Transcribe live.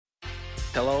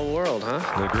Hello world, huh?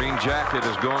 The green jacket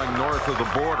is going north of the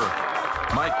border.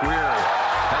 Mike Weir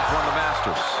has won the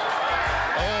Masters.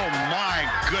 Oh, my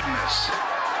goodness.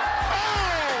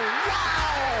 Oh,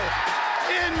 wow!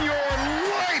 In your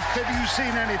life have you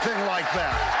seen anything like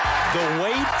that? The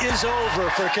wait is over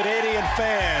for Canadian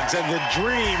fans, and the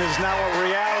dream is now a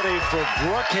reality for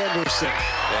Brooke Henderson.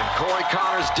 And Corey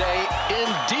Connors' day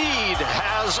indeed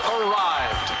has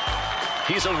arrived.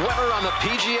 He's a winner on the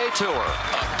PGA Tour.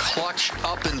 A clutch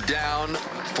up and down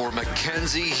for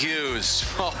Mackenzie Hughes.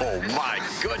 Oh, my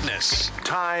goodness.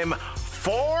 Time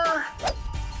for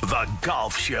The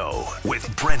Golf Show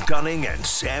with Brent Gunning and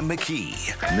Sam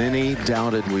McKee. Many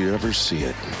doubted we'd ever see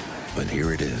it, but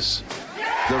here it is.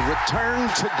 The return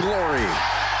to glory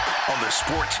On the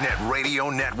Sportsnet Radio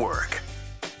Network.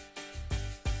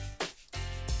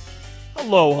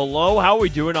 Hello. How are we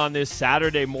doing on this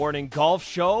Saturday morning golf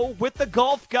show with the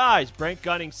golf guys? Brent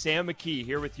Gunning, Sam McKee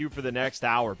here with you for the next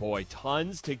hour. Boy,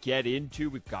 tons to get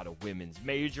into. We've got a women's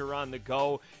major on the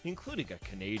go, including a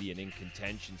Canadian in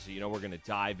contention. So, we're going to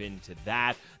dive into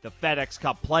that. The FedEx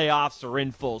Cup playoffs are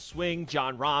in full swing.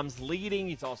 Jon Rahm's leading.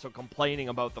 He's also complaining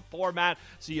about the format.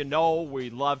 So, we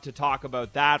love to talk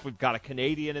about that. We've got a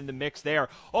Canadian in the mix there.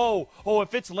 Oh,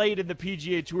 if it's late in the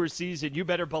PGA Tour season, you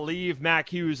better believe Mac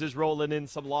Hughes is rolling in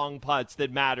some long putts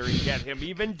that matter and get him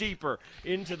even deeper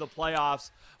into the playoffs.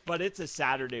 But it's a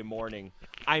Saturday morning.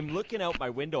 I'm looking out my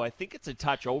window. I think it's a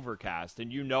touch overcast,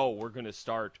 and we're going to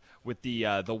start with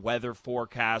the weather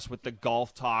forecast with the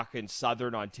golf talk in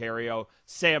Southern Ontario.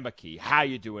 Sam McKee, how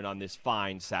you doing on this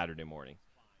fine Saturday morning?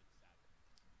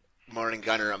 Morning,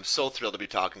 Gunner. I'm so thrilled to be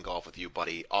talking golf with you,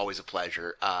 buddy. Always a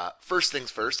pleasure. First things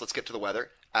first, let's get to the weather.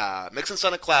 Mix and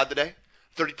sun and cloud today.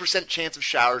 30% chance of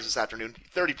showers this afternoon.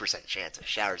 30% chance of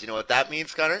showers. You know what that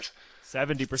means, Gunners?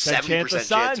 70% chance of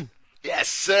sun. Yes,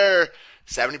 sir.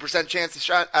 70% chance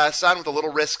of sun with a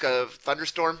little risk of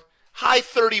thunderstorm. High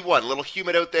 31. A little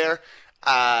humid out there.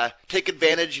 Take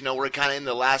advantage. We're kind of in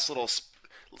the last little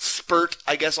spurt,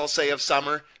 I guess I'll say, of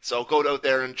summer. So go out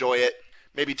there and enjoy it.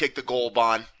 Maybe take the Gold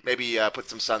on. Maybe put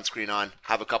some sunscreen on.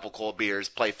 Have a couple cold beers.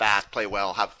 Play fast. Play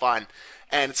well. Have fun.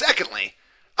 And secondly,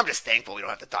 I'm just thankful we don't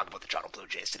have to talk about the Toronto Blue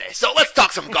Jays today. So let's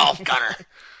talk some golf, Gunner.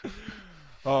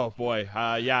 Oh, boy.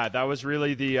 That was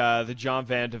really the John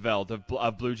Van de Velde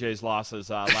of Blue Jays losses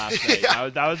last night. Yeah.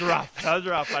 That was rough.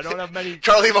 I don't have many.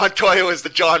 Charlie Montoya was the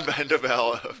John Van de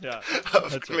Velde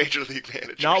of Major League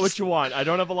managers. Not what you want. I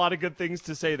don't have a lot of good things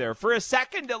to say there. For a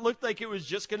second, it looked like it was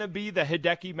just going to be the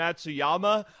Hideki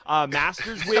Matsuyama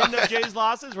Masters win of Jays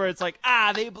losses, where it's like,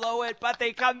 they blow it, but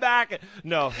they come back.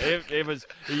 No, it was,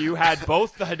 you had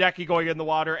both the Hideki going in the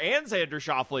water and Xander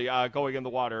Schauffele going in the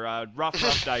water.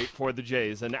 Rough night for the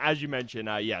Jays. And as you mentioned,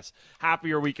 yes,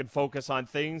 happier we can focus on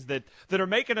things that are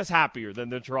making us happier than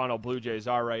the Toronto Blue Jays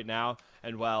are right now.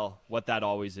 And, well, what that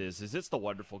always is it's the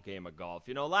wonderful game of golf.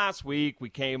 Last week we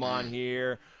came on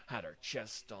here, had our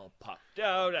chest all puffed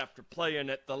out after playing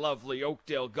at the lovely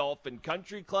Oakdale Golf and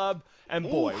Country Club. And,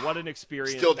 boy, what an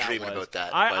experience still that dreaming was. about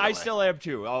that, I still am,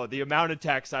 too. Oh, the amount of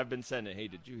texts I've been sending. Hey,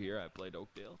 did you hear I played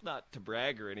Oakdale? Not to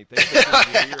brag or anything, but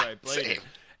did you hear I played it?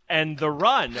 And the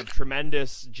run of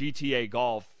tremendous GTA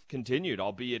golf continued,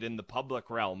 albeit in the public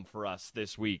realm for us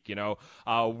this week.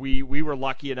 We were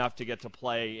lucky enough to get to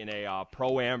play in a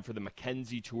Pro-Am for the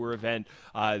Mackenzie Tour event,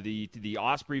 the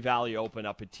Osprey Valley Open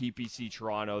up at TPC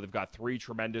Toronto. They've got 3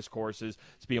 tremendous courses.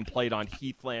 It's being played on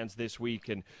Heathlands this week,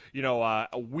 and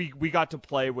we got to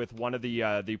play with one of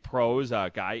the pros,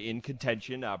 guy in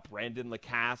contention, Brandon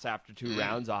Lacasse, after 2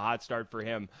 rounds, a hot start for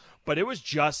him. But it was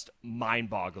just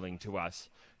mind-boggling to us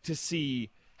to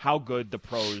see how good the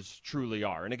pros truly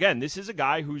are. And again, this is a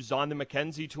guy who's on the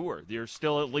Mackenzie Tour. There's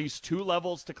still at least 2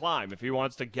 levels to climb if he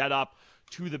wants to get up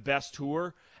to the best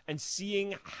tour. And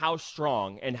seeing how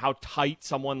strong and how tight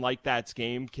someone like that's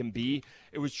game can be,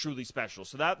 it was truly special.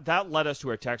 So that led us to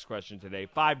our text question today,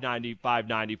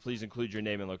 590. Please include your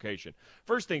name and location.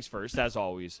 First things first, as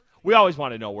always, we always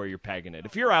want to know where you're pegging it.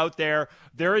 If you're out there,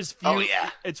 there is few. Oh, yeah.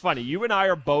 It's funny. You and I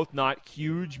are both not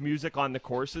huge music on the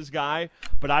courses guy,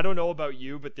 but I don't know about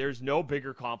you, but there's no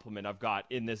bigger compliment I've got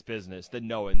in this business than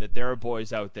knowing that there are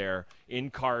boys out there in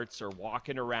carts or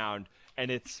walking around, and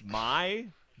it's my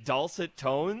dulcet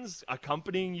tones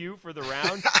accompanying you for the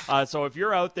round. So if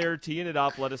you're out there teeing it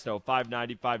up, let us know.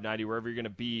 590, wherever you're going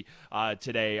to be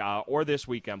today or this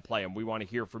weekend playing. We want to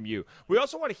hear from you. We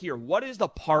also want to hear what is the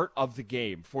part of the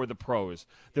game for the pros,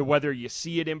 that whether you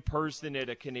see it in person at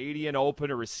a Canadian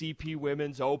Open or a CP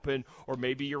Women's Open, or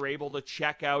maybe you're able to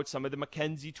check out some of the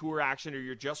Mackenzie Tour action, or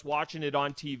you're just watching it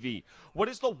on TV. What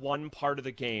is the one part of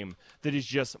the game that is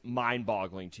just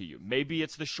mind-boggling to you? Maybe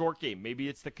it's the short game. Maybe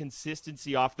it's the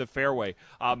consistency off off the fairway.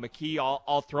 McKee,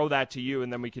 I'll throw that to you,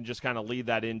 and then we can just kind of lead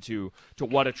that into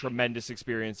what a tremendous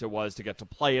experience it was to get to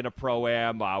play in a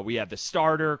Pro-Am. We had the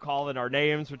starter calling our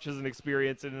names, which is an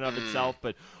experience in and of itself.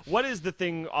 But what is the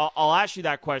thing? I'll ask you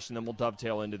that question, then we'll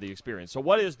dovetail into the experience. So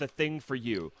what is the thing for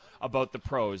you about the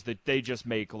pros that they just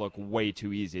make look way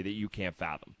too easy that you can't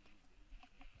fathom?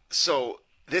 So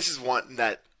this is one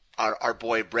that our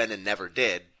boy Brendan never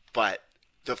did, but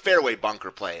the fairway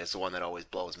bunker play is the one that always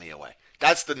blows me away.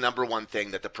 That's the number one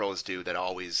thing that the pros do that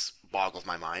always boggles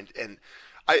my mind. And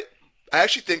I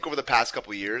actually think over the past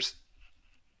couple of years,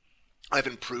 I've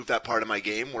improved that part of my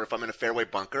game where if I'm in a fairway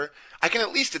bunker, I can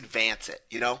at least advance it,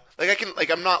 you know?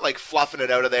 I'm not like fluffing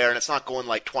it out of there and it's not going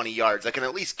like 20 yards. I can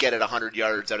at least get it 100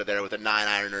 yards out of there with a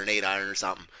 9-iron or an 8-iron or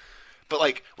something. But,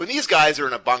 like, when these guys are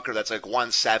in a bunker that's, like,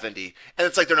 170, and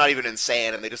it's like they're not even in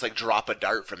sand, and they just, like, drop a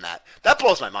dart from that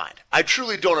blows my mind. I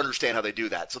truly don't understand how they do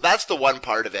that. So that's the one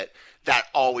part of it that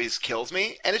always kills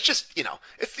me. And it's just, you know,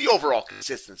 it's the overall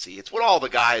consistency. It's what all the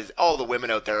guys, all the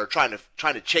women out there are trying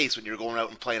to chase when you're going out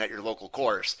and playing at your local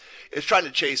course. It's trying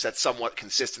to chase that somewhat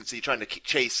consistency, trying to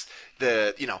chase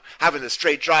the, you know, having the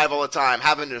straight drive all the time,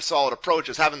 having the solid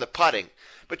approaches, having the putting.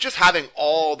 But just having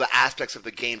all the aspects of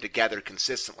the game together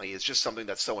consistently is just something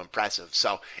that's so impressive.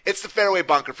 So it's the fairway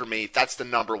bunker for me. That's the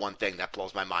number one thing that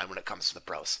blows my mind when it comes to the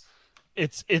pros.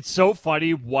 It's so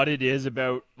funny what it is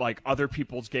about like other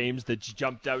people's games that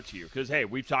jumped out to you. Because, hey,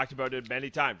 we've talked about it many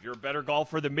times. You're a better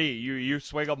golfer than me. You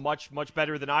swing them much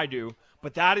better than I do.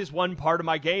 But that is one part of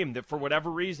my game that for whatever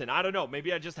reason, I don't know,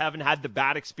 maybe I just haven't had the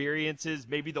bad experiences.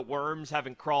 Maybe the worms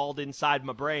haven't crawled inside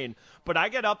my brain. But I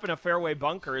get up in a fairway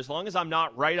bunker. As long as I'm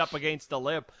not right up against the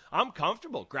lip, I'm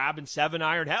comfortable grabbing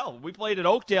 7-iron. Hell, we played at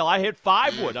Oakdale. I hit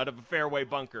 5-wood out of a fairway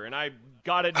bunker, and I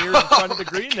got it near the front of the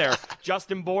green there.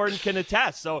 Justin Bourne can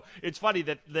attest. So it's funny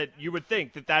that you would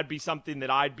think that that'd be something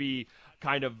that I'd be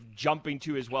kind of jumping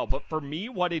to as well. But for me,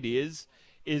 what it is,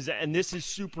 and this is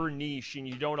super niche, and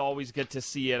you don't always get to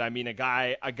see it. I mean, a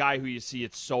guy who you see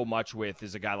it so much with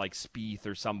is a guy like Spieth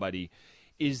or somebody,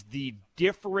 is the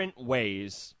different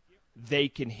ways they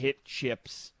can hit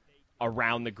chips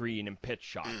around the green and pitch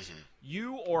shots. Mm-hmm.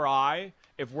 You or I,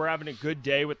 if we're having a good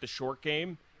day with the short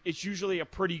game, it's usually a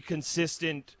pretty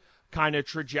consistent kind of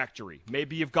trajectory.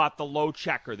 Maybe you've got the low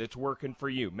checker that's working for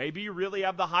you. Maybe you really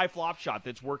have the high flop shot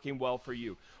that's working well for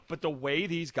you. But the way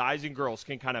these guys and girls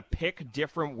can kind of pick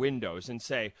different windows and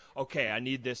say, okay, I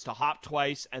need this to hop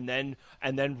twice and then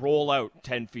roll out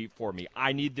 10 feet for me.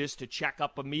 I need this to check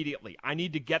up immediately. I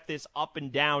need to get this up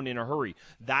and down in a hurry.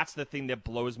 That's the thing that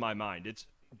blows my mind. It's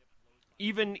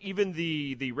even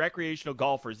the recreational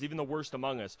golfers, even the worst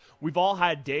among us, we've all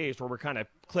had days where we're kind of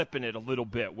clipping it a little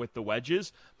bit with the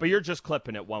wedges, but you're just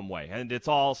clipping it one way, and it's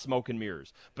all smoke and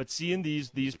mirrors. But seeing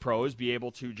these pros be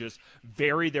able to just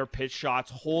vary their pitch shots,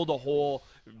 hold a hole,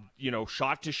 you know,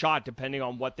 shot to shot, depending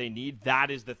on what they need, that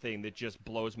is the thing that just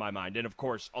blows my mind. And, of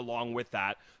course, along with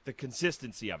that, the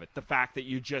consistency of it, the fact that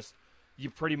you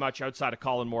pretty much, outside of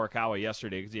Colin Morikawa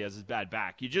yesterday because he has his bad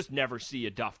back, you just never see a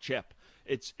duff chip.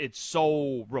 It's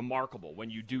so remarkable when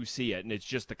you do see it, and it's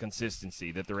just the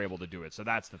consistency that they're able to do it. So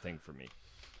that's the thing for me.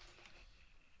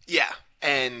 Yeah,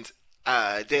 and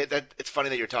it's funny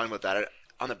that you're talking about that.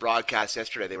 On the broadcast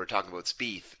yesterday, they were talking about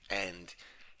Spieth, and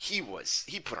he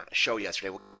put on a show yesterday.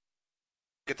 We'll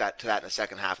get to that in the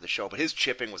second half of the show, but his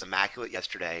chipping was immaculate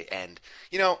yesterday. And,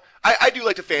 you know, I do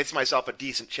like to fancy myself a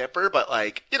decent chipper, but,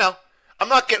 like, you know, I'm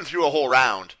not getting through a whole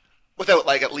round without,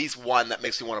 like, at least one that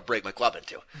makes me want to break my club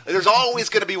into. Like, there's always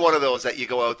going to be one of those that you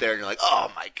go out there and you're like,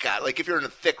 oh, my God. Like, if you're in a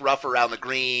thick rough around the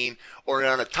green or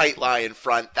on a tight lie in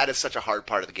front, that is such a hard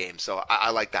part of the game. So I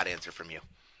like that answer from you.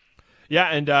 Yeah,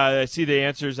 and I see the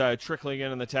answers trickling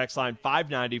in on the text line,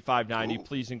 590. Ooh.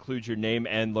 Please include your name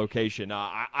and location.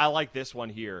 I like this one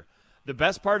here. The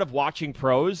best part of watching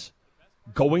pros,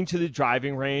 going to the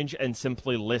driving range and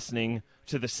simply listening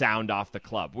to the sound off the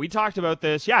club. We talked about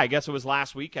this, I guess it was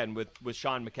last weekend with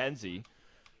Sean McKenzie,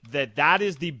 that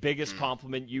is the biggest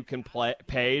compliment you can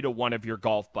pay to one of your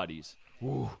golf buddies.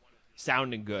 Ooh,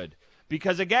 sounding good.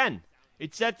 Because, again,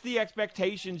 it sets the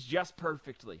expectations just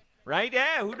perfectly. Right?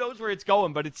 Yeah, who knows where it's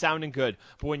going, but it's sounding good.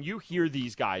 But when you hear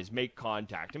these guys make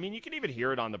contact, I mean, you can even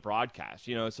hear it on the broadcast.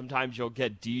 You know, sometimes you'll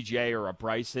get DJ or a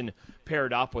Bryson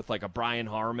paired up with like a Brian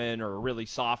Harman or a really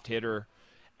soft hitter,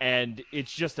 and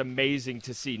it's just amazing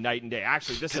to see night and day.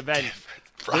 Actually, this event...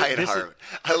 Brian Harman.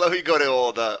 I love you go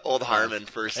to old Harman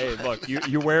first. Hey, look,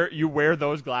 you wear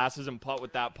those glasses and putt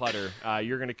with that putter.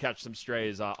 You're going to catch some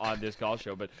strays on this golf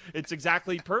show. But it's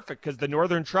exactly perfect because the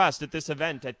Northern Trust at this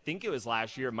event, I think it was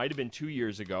last year, it might have been 2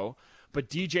 years ago, but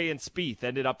DJ and Spieth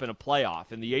ended up in a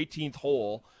playoff. In the 18th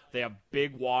hole, They have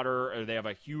big water, or they have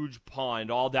a huge pond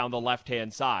all down the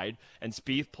left-hand side, and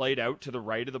Spieth played out to the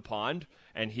right of the pond,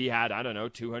 and he had,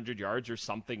 200 yards or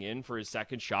something in for his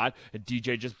second shot, and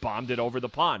DJ just bombed it over the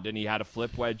pond, and he had a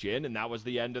flip wedge in, and that was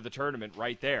the end of the tournament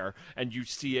right there, and you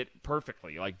see it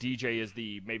perfectly. Like, DJ is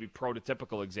the maybe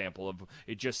prototypical example of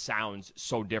it just sounds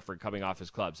so different coming off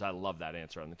his clubs. I love that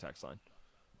answer on the text line.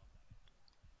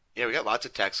 Yeah, we got lots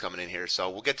of texts coming in here, so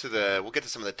we'll get to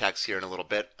some of the texts here in a little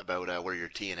bit about where you're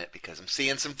teeing it, because I'm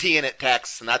seeing some teeing it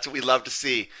texts, and that's what we love to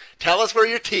see. Tell us where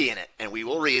you're teeing it, and we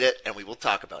will read it and we will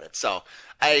talk about it. So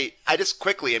I just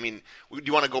quickly, do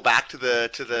you want to go back to the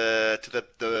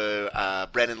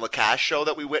Brendan Lacasse show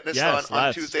that we witnessed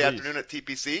on Tuesday afternoon at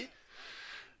TPC?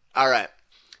 All right.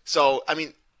 So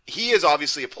he is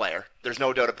obviously a player. There's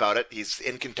no doubt about it. He's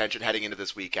in contention heading into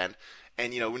this weekend.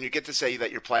 And, when you get to say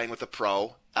that you're playing with a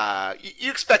pro,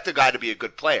 you expect the guy to be a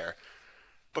good player.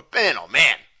 But, man, oh,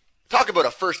 man, talk about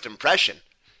a first impression.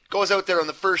 Goes out there on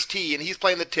the first tee, and he's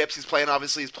playing the tips. He's playing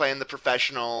the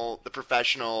professional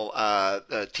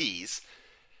tees.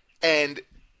 And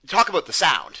talk about the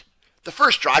sound. The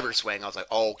first driver swing, I was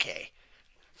like, okay.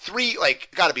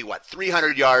 Got to be,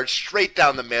 300 yards, straight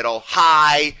down the middle,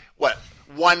 high,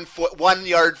 1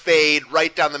 yard fade,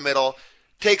 right down the middle.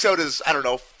 Takes out his,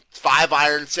 5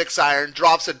 iron, 6 iron,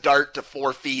 drops a dart to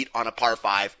 4 feet on a par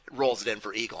 5, rolls it in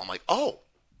for eagle. I'm like, oh,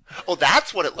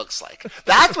 that's what it looks like.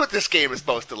 That's what this game is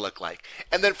supposed to look like.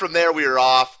 And then from there we were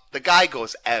off. The guy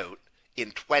goes out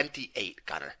in 28,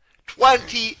 Gunner.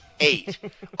 28.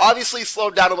 Obviously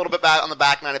slowed down a little bit back on the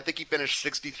back nine. I think he finished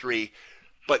 63.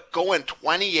 But going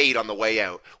 28 on the way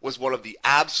out was one of the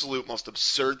absolute most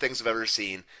absurd things I've ever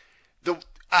seen. The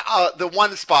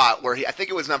one spot where I think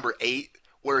it was number 8,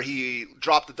 where he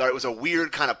dropped the dart. It was a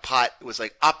weird kind of putt. It was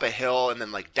up a hill and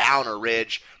then down a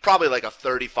ridge, probably a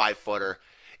 35-footer.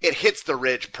 It hits the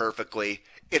ridge perfectly.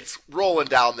 It's rolling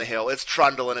down the hill. It's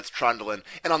trundling.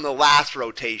 And on the last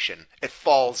rotation, it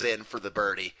falls in for the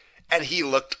birdie. And he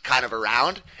looked kind of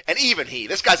around. And even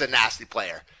this guy's a nasty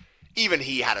player. Even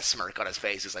he had a smirk on his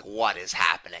face. He's like, what is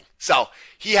happening? So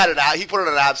he put on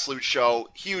an absolute show.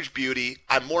 Huge beauty.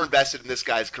 I'm more invested in this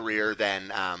guy's career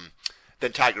than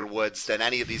Tiger Woods, than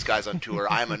any of these guys on tour.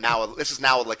 This is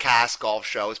now a Lacasse golf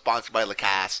show sponsored by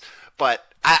Lacasse. But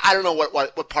I don't know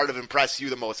what part of impressed you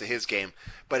the most of his game.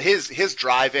 But his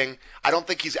driving, I don't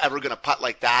think he's ever going to putt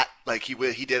like that, like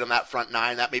he did on that front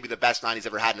nine. That may be the best nine he's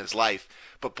ever had in his life.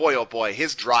 But boy, oh boy,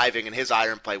 his driving and his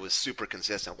iron play was super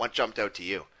consistent. What jumped out to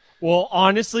you? Well,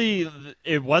 honestly,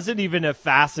 it wasn't even a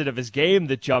facet of his game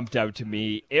that jumped out to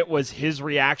me. It was his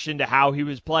reaction to how he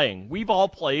was playing. We've all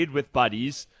played with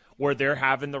buddies where they're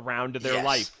having the round of their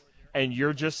life, and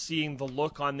you're just seeing the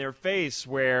look on their face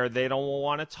where they don't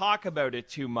want to talk about it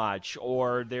too much,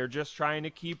 or they're just trying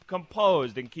to keep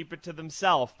composed and keep it to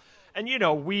themselves. And, you're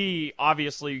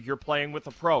playing with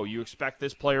a pro. You expect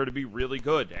this player to be really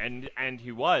good, and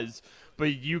he was.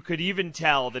 But you could even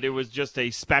tell that it was just a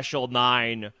special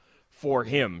 9 for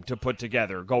him to put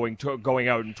together going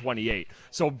out in 28.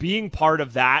 So being part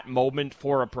of that moment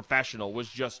for a professional was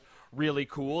just really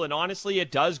cool. And honestly,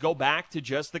 it does go back to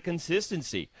just the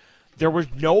consistency. There was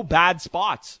no bad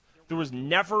spots. There was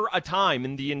never a time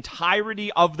in the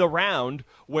entirety of the round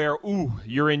where,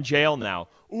 you're in jail now.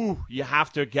 You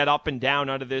have to get up and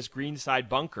down out of this greenside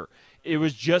bunker. It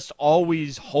was just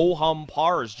always ho-hum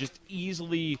pars, just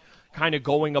easily kind of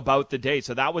going about the day.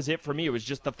 So that was it for me. It was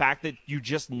just the fact that he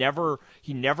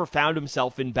never found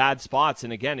himself in bad spots.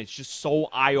 And again, it's just so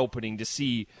eye-opening to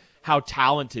see how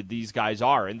talented these guys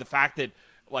are. And the fact that,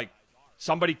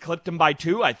 somebody clipped him by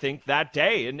 2, I think, that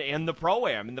day in the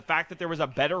Pro-Am. And the fact that there was a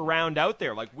better round out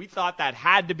there. We thought that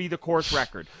had to be the course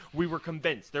record. We were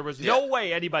convinced. There was no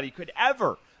way anybody could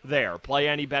ever play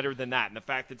any better than that. And the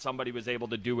fact that somebody was able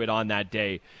to do it on that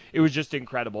day, it was just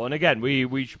incredible. And again,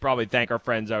 we should probably thank our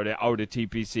friends out at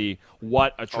TPC.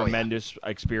 What a tremendous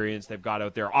experience they've got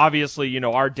out there. Obviously,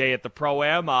 our day at the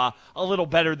Pro-Am, a little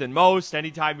better than most.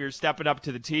 Anytime you're stepping up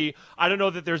to the tee, I don't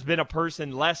know that there's been a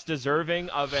person less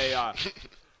deserving of a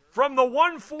from the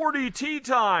 140 tee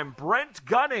time, Brent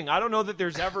Gunning. I don't know that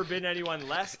there's ever been anyone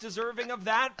less deserving of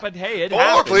that, but hey, it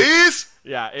happens. 4, please.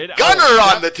 Yeah, Gunner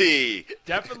on the tee.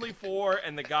 Definitely 4,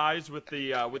 and the guys with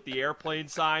the airplane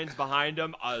signs behind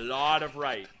them, a lot of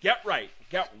right. Get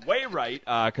way right,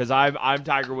 because I'm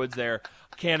Tiger Woods there.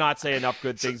 Cannot say enough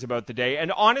good things about the day.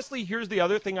 And honestly, here's the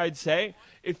other thing I'd say.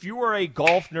 If you are a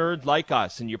golf nerd like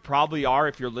us, and you probably are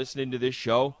if you're listening to this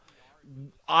show,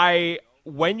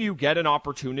 when you get an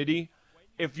opportunity,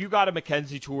 if you got a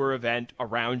Mackenzie Tour event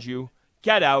around you,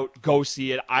 get out, go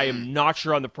see it. I am not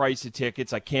sure on the price of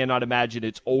tickets. I cannot imagine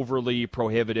it's overly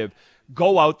prohibitive.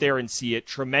 go out there and see it.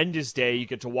 Tremendous day. You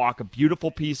get to walk a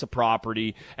beautiful piece of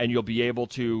property, and you'll be able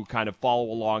to kind of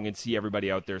follow along and see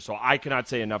everybody out there. So I cannot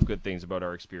say enough good things about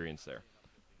our experience there.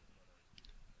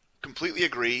 Completely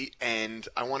agree, and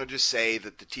I want to just say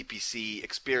that the TPC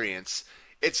experience,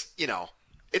 it's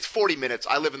 40 minutes.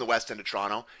 I live in the west end of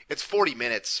Toronto. It's 40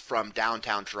 minutes from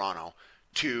downtown Toronto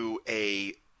to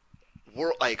a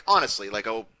honestly,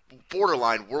 a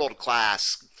borderline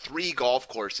world-class 3 golf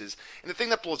courses. And the thing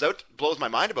that blows my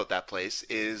mind about that place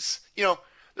is,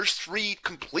 there's 3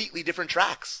 completely different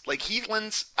tracks. Like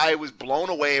Heathlands, I was blown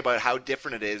away about how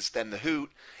different it is than the Hoot.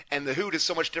 And the Hoot is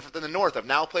so much different than the North. I've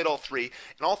now played all 3,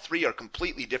 and all 3 are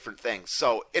completely different things.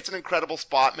 So it's an incredible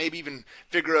spot. Maybe even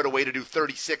figure out a way to do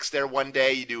 36 there one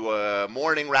day. You do a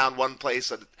morning round one place,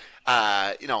 and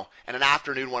an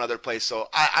afternoon one other place. So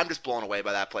I'm just blown away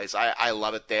by that place. I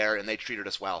love it there, and they treated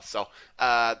us well. So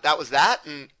that was that,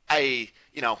 and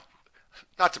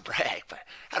not to brag, but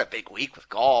had a big week with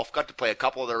golf. Got to play a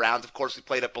couple of the rounds. Of course, we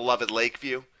played at beloved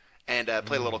Lakeview, and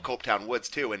played a little Copetown Woods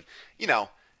too. And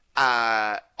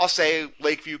I'll say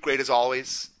Lakeview, great as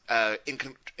always,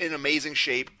 in amazing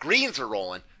shape. Greens are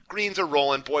rolling.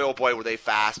 Boy, oh boy, were they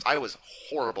fast. I was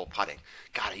horrible putting.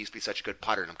 God, I used to be such a good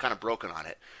putter, and I'm kind of broken on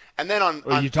it. And then on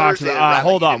Thursday,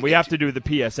 hold on, we have to do the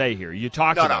PSA here. You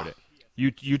talked about it.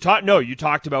 You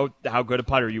talked about how good a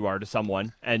putter you are to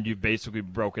someone, and you've basically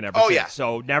broken ever since. Yeah.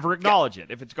 So never acknowledge it.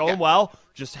 If it's going well,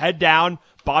 just head down,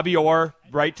 Bobby Orr,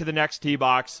 right to the next tee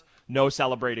box. No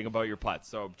celebrating about your putts.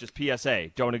 So just PSA,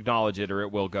 don't acknowledge it or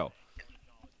it will go.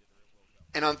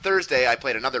 And on Thursday, I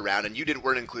played another round, and you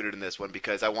weren't included in this one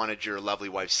because I wanted your lovely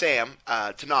wife, Sam,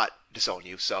 to not disown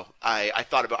you. So I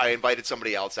invited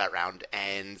somebody else that round,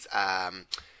 and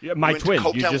my twin.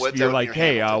 You're like,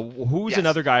 hey, who's Yes.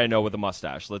 another guy I know with a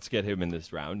mustache? Let's get him in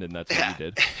this round, and that's what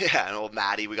you did. Yeah, and old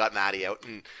Maddie. We got Maddie out,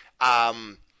 and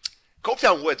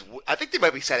Copetown Woods. I think they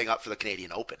might be setting up for the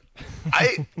Canadian Open.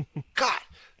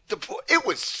 It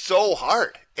was so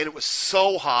hard, and it was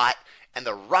so hot, and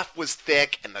the rough was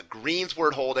thick, and the greens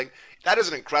weren't holding. That is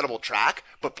an incredible track,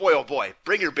 but boy, oh boy,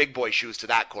 bring your big boy shoes to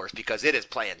that course because it is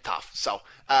playing tough. So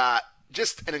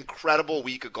just an incredible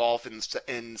week of golf in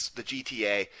the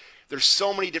GTA. There's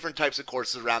so many different types of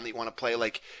courses around that you want to play.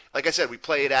 Like I said, we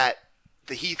played at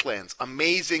the Heathlands,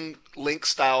 amazing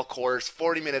link-style course,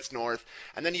 40 minutes north,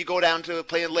 and then you go down to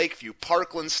play in Lakeview,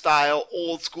 Parkland-style,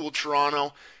 old-school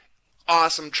Toronto.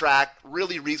 Awesome track,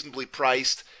 really reasonably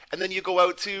priced. And then you go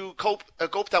out to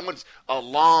Copetown Woods, a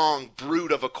long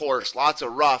brood of a course, lots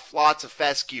of rough, lots of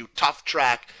fescue, tough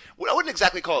track. I wouldn't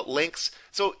exactly call it links.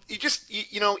 So you just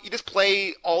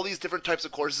play all these different types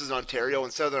of courses in Ontario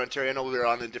and Southern Ontario. I know we're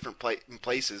on in different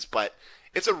places, but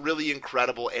it's a really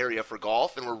incredible area for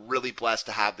golf, and we're really blessed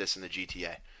to have this in the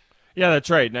GTA. Yeah, that's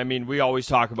right. And I mean, we always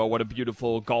talk about what a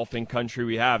beautiful golfing country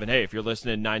we have. And hey, if you're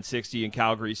listening 960 in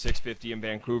Calgary, 650 in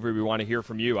Vancouver, we want to hear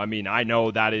from you. I mean, I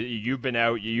know that you've been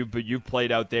out, you've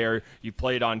played out there, you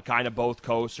played on kind of both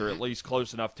coasts, or at least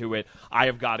close enough to it. I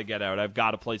have got to get out. I've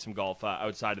got to play some golf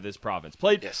outside of this province.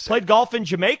 Played golf in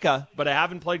Jamaica, but I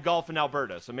haven't played golf in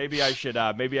Alberta. So maybe I should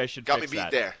got fix me beat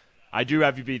that. There. I do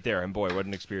have you beat there, and boy, what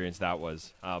an experience that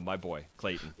was. My boy,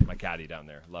 Clayton, my caddy down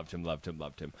there. Loved him.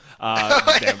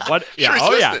 Damn, what? Yeah,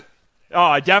 sure, yeah.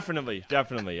 Oh, definitely.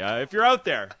 If you're out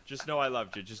there, just know I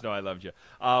loved you.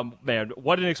 Man,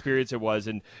 what an experience it was.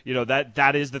 And,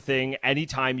 that is the thing.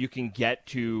 Anytime you can get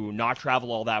to not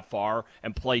travel all that far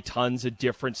and play tons of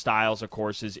different styles of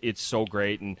courses, it's so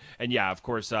great. And yeah, of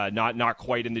course, not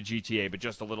quite in the GTA, but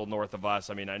just a little north of us.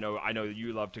 I mean, I know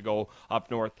you love to go up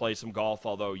north, play some golf,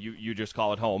 although you just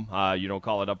call it home. You don't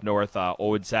call it up north,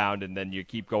 Owen Sound, and then you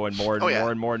keep going more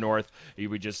and more north. You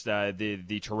would just,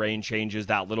 the terrain changes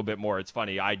that little bit more. It's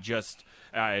funny. It just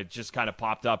kind of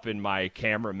popped up in my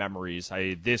camera memories.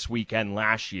 This weekend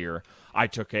last year, I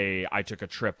took a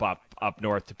trip up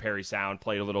north to Parry Sound,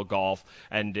 played a little golf,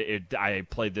 and I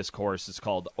played this course. It's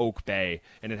called Oak Bay,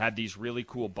 and it had these really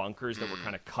cool bunkers that were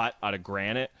kind of cut out of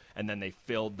granite, and then they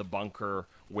filled the bunker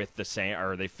with the sand,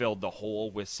 or they filled the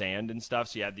hole with sand and stuff.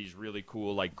 So you had these really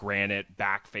cool granite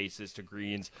back faces to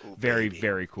greens. Ooh, very, baby.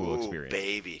 very cool experience.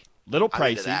 Baby. Little pricey. I'm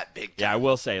into that big time. Yeah, I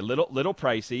will say little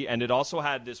pricey, and it also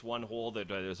had this one hole that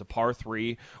was a par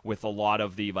 3 with a lot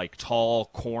of the tall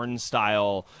corn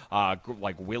style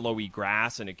willowy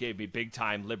grass, and it gave me big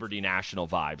time Liberty National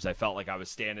vibes. I felt like I was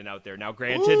standing out there. Now,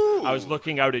 granted, I was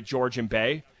looking out at Georgian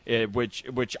Bay,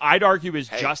 which I'd argue is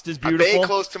just as beautiful. A bay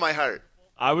close to my heart.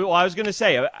 I was going to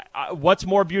say, what's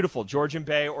more beautiful, Georgian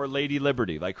Bay or Lady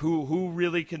Liberty? Who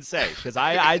really can say? Because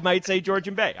I might say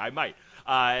Georgian Bay. I might.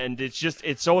 And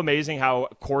it's so amazing how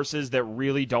courses that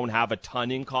really don't have a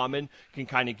ton in common can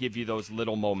kind of give you those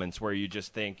little moments where you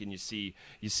just think and you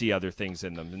see other things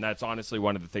in them. And that's honestly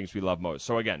one of the things we love most.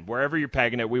 So again, wherever you're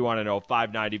pegging it, we want to know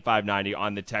 590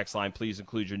 on the text line. Please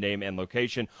include your name and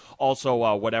location. Also,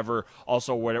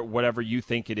 whatever you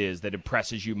think it is that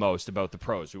impresses you most about the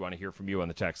pros. We want to hear from you on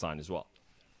the text line as well.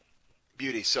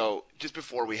 Beauty. So just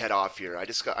before we head off here,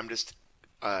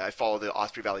 I follow the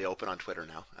Osprey Valley Open on Twitter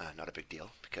now. Not a big deal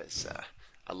because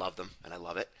I love them and I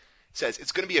love it. It says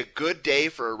it's going to be a good day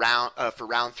for round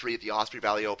 3 at the Osprey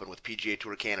Valley Open with PGA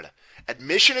Tour Canada.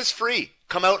 Admission is free.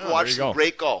 Come out and watch some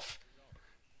great golf.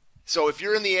 So if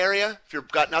you're in the area, if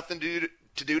you've got nothing to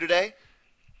do today,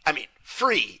 I mean,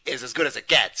 free is as good as it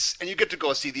gets. And you get to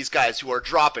go see these guys who are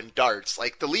dropping darts.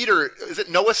 Like the leader, is it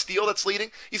Noah Steele that's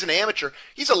leading? He's an amateur.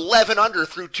 He's 11 under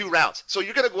through 2 rounds. So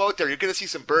you're going to go out there. You're going to see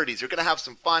some birdies. You're going to have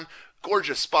some fun.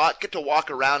 Gorgeous spot. Get to walk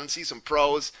around and see some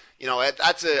pros. You know,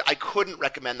 I couldn't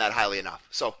recommend that highly enough.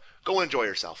 So go and enjoy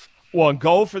yourself. Well, and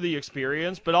go for the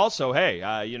experience, but also, hey,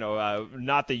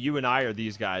 not that you and I are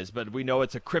these guys, but we know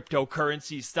it's a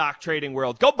cryptocurrency stock trading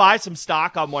world. Go buy some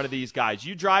stock on one of these guys.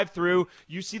 You drive through,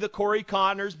 you see the Corey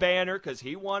Connors banner because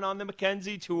he won on the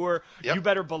Mackenzie Tour. Yep. You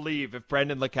better believe if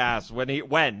Brendan Lacasse, when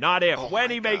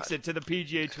he makes it to the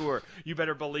PGA Tour, you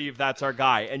better believe that's our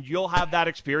guy. And you'll have that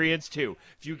experience too.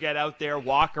 If you get out there,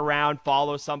 walk around,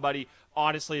 follow somebody.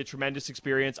 Honestly, a tremendous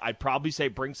experience. I'd probably say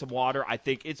bring some water. I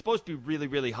think it's supposed to be really,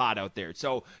 really hot out there.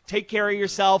 So take care of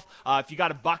yourself. If you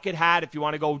got a bucket hat, if you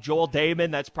want to go Joel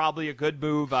Damon, that's probably a good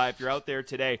move if you're out there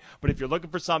today. But if you're looking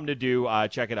for something to do,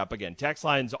 check it up. Again, text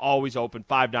line's always open,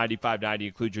 590.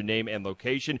 Include your name and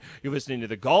location. You're listening to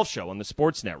The Golf Show on the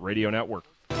Sportsnet Radio Network.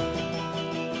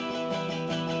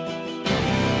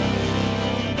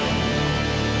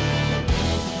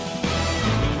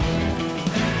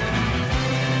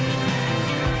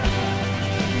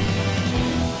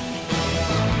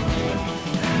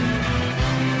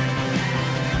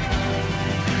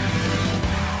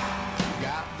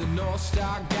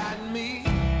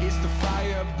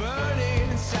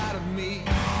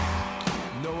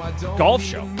 Golf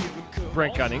Show.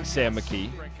 Brent Gunning, Sam McKee.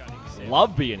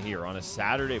 Love being here on a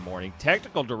Saturday morning.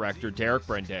 Technical Director Derek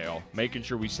Brendale, making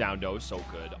sure we sound so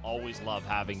good. Always love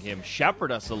having him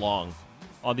shepherd us along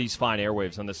on these fine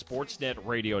airwaves on the Sportsnet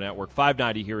Radio Network.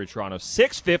 590 here in Toronto,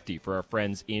 650 for our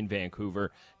friends in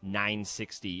Vancouver,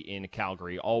 960 in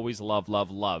Calgary. Always love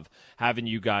having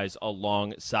you guys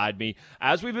alongside me.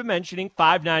 As we've been mentioning,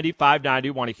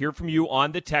 590. Want to hear from you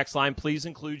on the text line. Please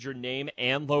include your name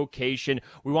and location.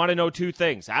 We want to know 2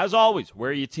 things. As always,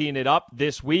 where are you teeing it up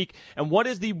this week? And what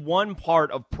is the one part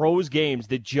of pros games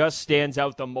that just stands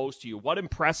out the most to you? What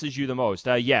impresses you the most?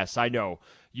 Yes, I know.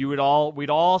 We'd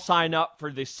all sign up for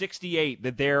the 68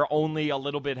 that they're only a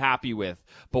little bit happy with.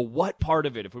 But what part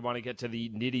of it, if we want to get to the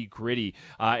nitty-gritty,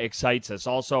 excites us?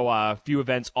 Also, a few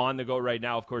events on the go right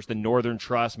now. Of course, the Northern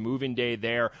Trust moving day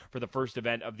there for the first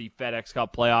event of the FedEx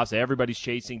Cup playoffs. Everybody's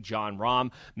chasing John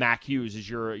Rahm. Mac Hughes is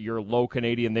your low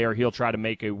Canadian there. He'll try to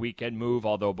make a weekend move,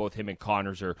 although both him and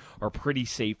Connors are pretty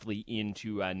safely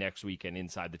into next weekend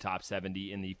inside the top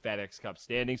 70 in the FedEx Cup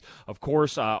standings. Of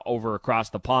course, over across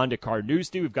the pond at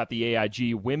Carnoustie, we've got the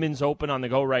AIG Women's Open on the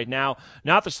go right now.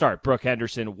 Not the start Brooke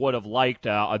Henderson would have liked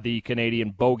the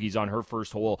Canadian bogeys on her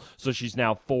first hole, so she's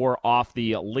now 4 off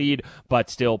the lead,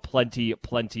 but still plenty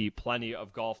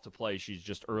of golf to play. She's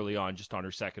just early on, just on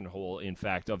her second hole, in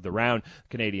fact, of the round.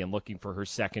 Canadian looking for her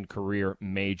second career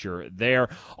major there.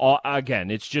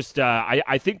 Again, it's just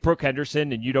I think Brooke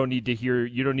Henderson, and you don't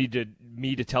need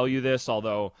me to tell you this,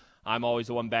 although I'm always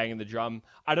the one banging the drum.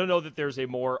 I don't know that there's a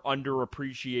more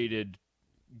underappreciated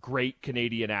great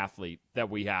Canadian athlete that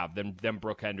we have than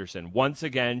Brooke Henderson. Once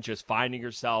again, just finding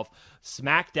herself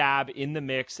smack dab in the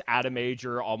mix at a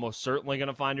major, almost certainly going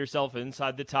to find herself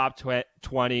inside the top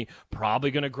 20,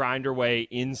 probably going to grind her way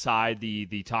inside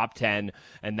the top 10,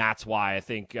 and that's why I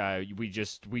think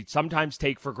we sometimes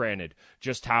take for granted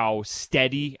just how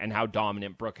steady and how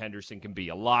dominant Brooke Henderson can be.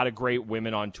 A lot of great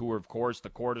women on tour, of course. The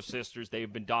Korda sisters,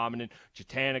 they've been dominant.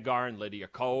 Jatana Garn, Lydia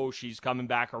Ko, she's coming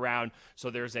back around. So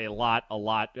there's a lot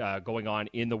going on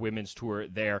in the women's tour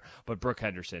there. But Brooke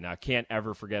Henderson, can't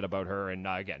ever forget about her. And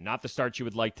again, not the start you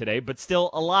would like today, but still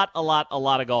a lot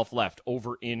of golf left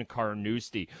over in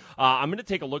Carnoustie. I'm going to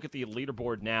take a look at the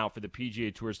leaderboard now for the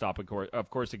PGA Tour stop. Of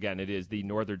course, again, it is the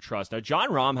Northern Trust. Now, John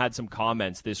Rahm had some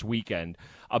comments this weekend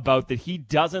about that he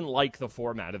doesn't like the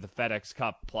format of the FedEx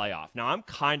Cup playoff. Now, I'm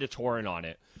kind of torn on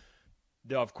it.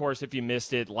 Of course, if you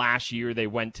missed it, last year they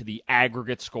went to the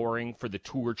aggregate scoring for the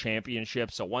Tour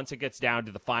Championship. So once it gets down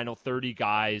to the final 30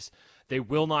 guys, they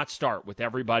will not start with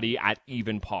everybody at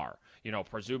even par.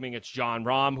 presuming it's Jon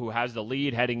Rahm who has the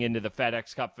lead heading into the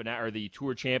FedEx Cup or the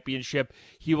Tour Championship,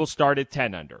 he will start at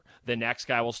 10 under. The next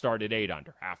guy will start at 8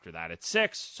 under. After that at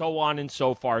 6, so on and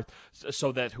so forth,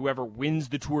 so that whoever wins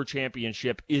the Tour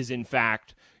Championship is in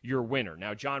fact your winner.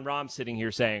 Now, Jon Rahm's sitting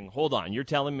here saying, hold on, you're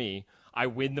telling me I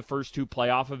win the first 2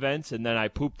 playoff events and then I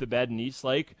poop the bed in East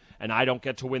Lake and I don't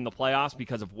get to win the playoffs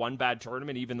because of one bad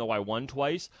tournament, even though I won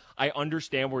twice? I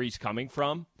understand where he's coming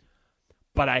from,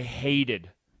 but I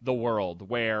hated the world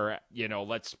where,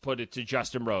 let's put it to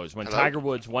Justin Rose. When Tiger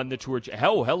Woods won the Tour.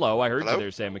 Hello, I heard you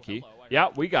there, Sam McKee. Yeah,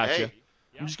 we got you.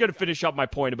 I'm just going to finish up my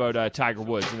point about Tiger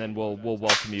Woods, and then we'll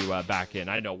welcome you back in.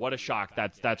 I know, what a shock.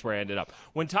 That's where I ended up.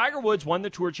 When Tiger Woods won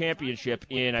the Tour Championship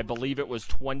in, I believe it was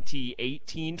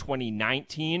 2018,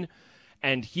 2019,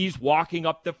 and he's walking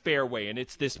up the fairway, and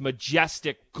it's this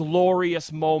majestic,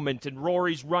 glorious moment, and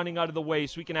Rory's running out of the way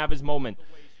so he can have his moment.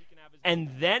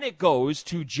 And then it goes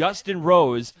to Justin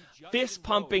Rose fist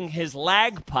pumping his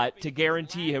lag putt to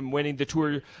guarantee him winning the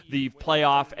Tour, the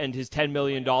playoff, and his $10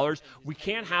 million. We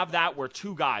can't have that where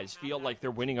 2 guys feel like they're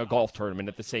winning a golf tournament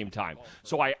at the same time.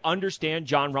 So I understand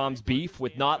Jon Rahm's beef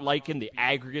with not liking the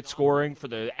aggregate scoring for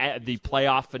the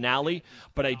playoff finale,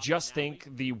 but I just think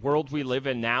the world we live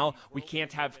in now, we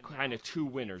can't have kind of 2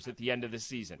 winners at the end of the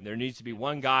season. There needs to be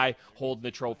one guy holding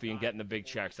the trophy and getting the big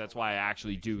checks. That's why I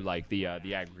actually do like the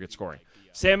aggregate scoring.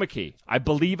 Sam McKee, I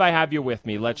believe I have you with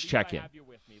me. Let's check in.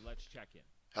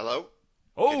 Hello?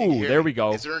 Oh, there we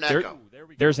go. Is there an echo?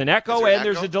 There's an echo and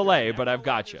there's a delay, but I've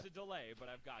got you.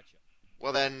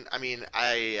 Well, then,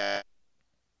 I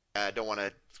don't want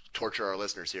to torture our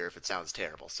listeners here if it sounds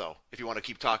terrible. So if you want to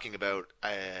keep talking about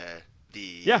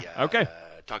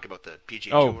talk about the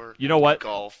PGA Tour, you know what?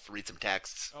 Golf, read some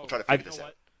texts. We'll try to figure this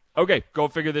out. Okay, go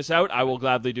figure this out. I will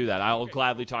gladly do that. I will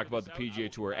gladly talk about the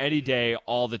PGA Tour any day,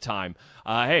 all the time.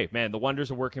 Hey, man, the wonders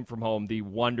of working from home, the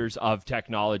wonders of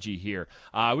technology here.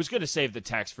 I was going to save the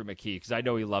text for McKee because I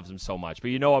know he loves him so much.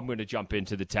 But I'm going to jump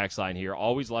into the text line here.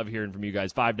 Always love hearing from you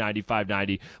guys.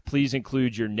 590. Please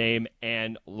include your name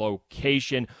and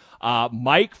location.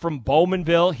 Mike from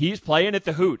Bowmanville, he's playing at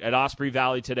the Hoot at Osprey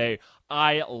Valley today.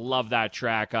 I love that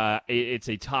track. It's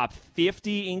a top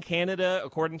 50 in Canada,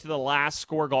 according to the last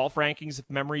Score Golf rankings, if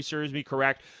memory serves me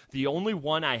correct. The only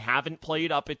one I haven't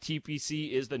played up at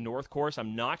TPC is the North Course.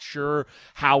 I'm not sure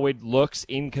how it looks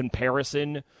in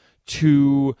comparison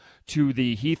to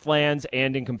the Heathlands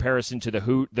and in comparison to the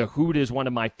Hoot. The Hoot is one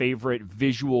of my favorite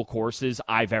visual courses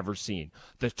I've ever seen.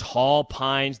 The tall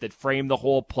pines that frame the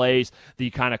whole place, the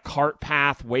kind of cart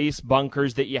path waste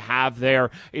bunkers that you have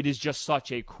there. It is just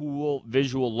such a cool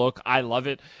visual look. I love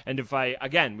it. And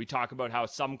we talk about how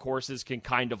some courses can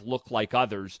kind of look like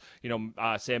others. Sam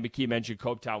McKee mentioned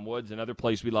Copetown Woods, another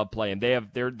place we love playing. They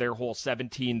have their whole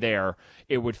 17 there.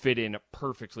 It would fit in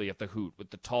perfectly at the Hoot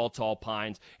with the tall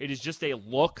pines. It is just a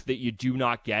look that you do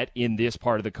not get in this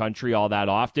part of the country all that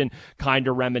often, kind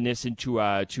of reminiscent to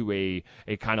a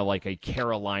kind of like a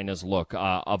Carolinas look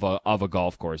of a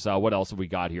golf course. What else have we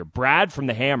got here? Brad from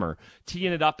the Hammer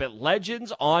teeing it up at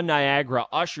Legends on Niagara,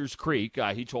 Ushers Creek.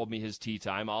 He told me his tee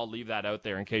time. I'll leave that out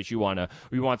there in case you want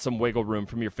some wiggle room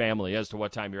from your family as to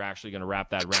what time you're actually going to wrap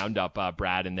that round up,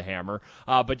 Brad and the Hammer.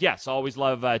 But yes, always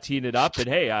love teeing it up. And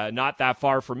hey, not that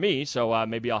far from me, so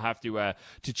maybe I'll have to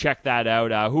check that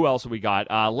out. Who else have we got?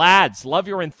 Lads, love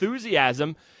your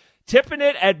enthusiasm. Tipping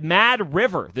it at Mad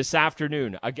River this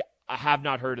afternoon. I have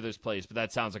not heard of this place, but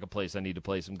that sounds like a place I need to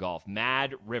play some golf.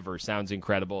 Mad River sounds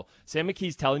incredible. Sam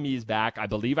McKee's telling me he's back. I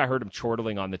believe I heard him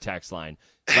chortling on the text line.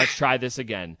 Let's try this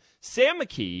again. Sam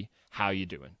McKee, how you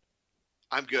doing?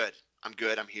 I'm good.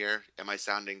 I'm here. Am I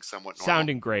sounding somewhat normal?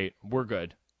 Sounding great. We're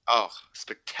good. Oh,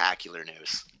 spectacular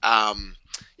news.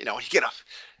 You get up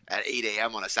at 8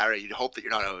 a.m. on a Saturday, you hope that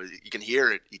you can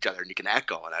hear each other and you can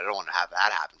echo, and I don't want to have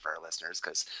that happen for our listeners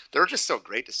because they're just so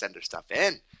great to send their stuff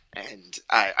in. And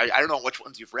I don't know which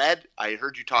ones you've read. I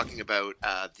heard you talking about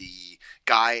the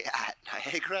guy at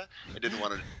Niagara. I didn't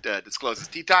want to disclose his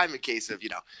tee time in case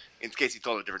he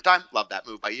told a different time. Love that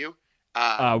move by you.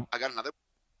 I got another.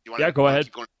 Go ahead.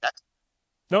 Keep going next?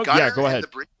 No, go ahead.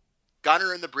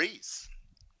 Gunner in the Breeze.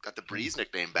 Got the Breeze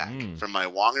nickname back from my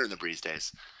Wonger in the Breeze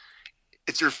days.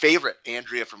 It's your favorite,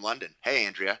 Andrea from London. Hey,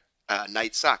 Andrea.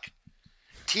 Night suck.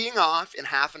 Teeing off in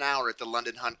half an hour at the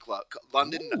London Hunt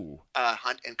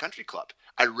and Country Club.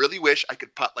 I really wish I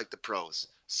could putt like the pros.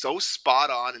 So spot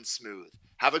on and smooth.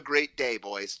 Have a great day,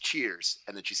 boys. Cheers.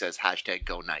 And then she says,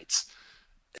 #Go Knights.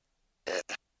 Playing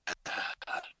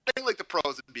like the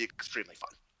pros would be extremely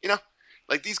fun.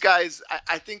 Like these guys,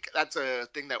 I think that's a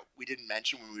thing that we didn't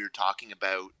mention when we were talking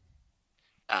about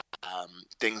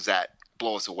things that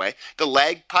blow us away. The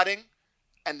lag putting,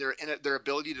 and their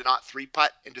ability to not three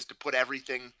putt and just to put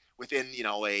everything within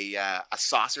a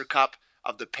saucer cup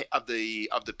of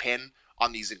the pin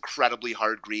on these incredibly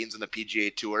hard greens in the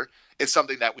PGA Tour is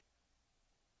something that we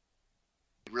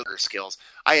really skills.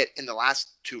 I had in the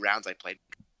last 2 rounds I played,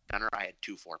 I had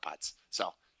 2 4-putts.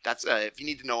 So that's if you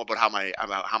need to know about how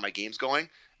my game's going.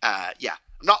 I'm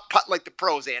not putting like the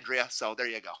pros, Andrea. So there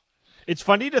you go. It's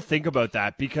funny to think about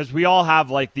that because we all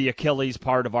have like the Achilles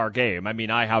part of our game. I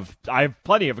mean, I have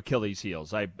plenty of Achilles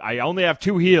heels. I only have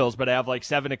 2 heels, but I have like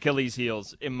 7 Achilles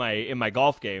heels in my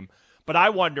golf game. But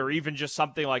I wonder, even just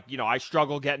something like, I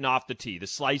struggle getting off the tee. The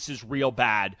slice is real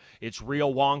bad. It's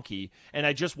real wonky. And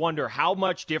I just wonder how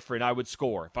much different I would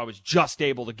score if I was just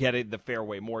able to get it in the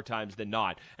fairway more times than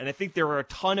not. And I think there are a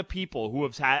ton of people who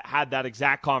have had that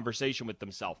exact conversation with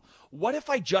themselves. What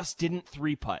if I just didn't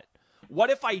 3-putt? What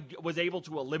if I was able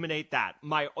to eliminate that?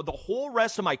 The whole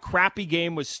rest of my crappy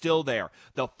game was still there.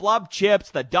 The flub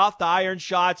chips, the duffed iron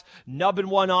shots, nubbing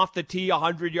one off the tee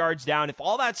 100 yards down. If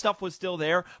all that stuff was still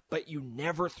there, but you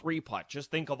never 3-putt.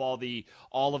 Just think of all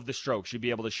of the strokes you'd be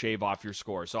able to shave off your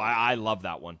score. So I love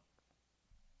that one.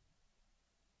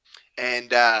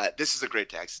 And this is a great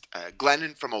text.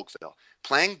 Glennon from Oakville.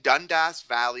 Playing Dundas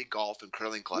Valley Golf and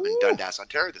Curling Club in Dundas,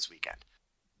 Ontario this weekend.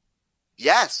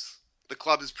 Yes, the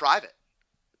club is private,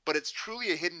 but it's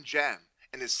truly a hidden gem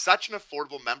and is such an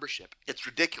affordable membership. It's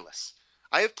ridiculous.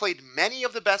 I have played many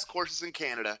of the best courses in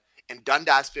Canada, and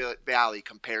Dundas Valley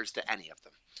compares to any of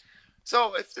them.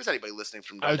 So if there's anybody listening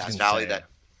from Dundas Valley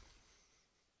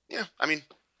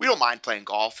we don't mind playing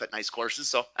golf at nice courses.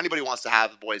 So anybody wants to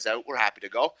have the boys out, we're happy to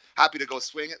go. Happy to go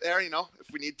swing it there,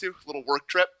 if we need to. A little work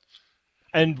trip.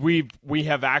 And we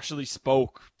have actually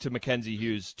spoke to Mackenzie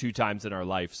Hughes 2 times in our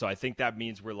life, so I think that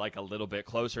means we're like a little bit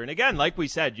closer. And again, like we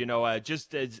said,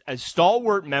 just as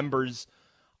stalwart members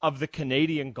of the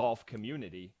Canadian golf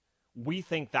community, we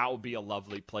think that would be a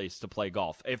lovely place to play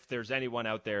golf. If there's anyone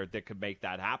out there that could make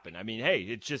that happen, I mean, hey,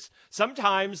 it's just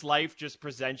sometimes life just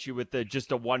presents you with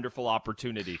just a wonderful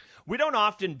opportunity. We don't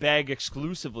often beg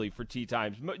exclusively for tee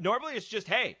times. Normally, it's just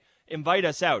hey. Invite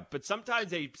us out, but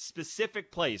sometimes a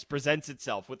specific place presents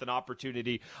itself with an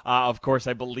opportunity. Of course,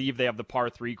 I believe they have the par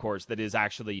 3 course that is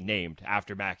actually named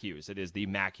after Mac Hughes. It is the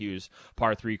Mac Hughes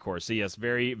par 3 course. So yes,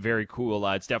 very, very cool.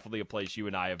 It's definitely a place you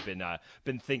and I have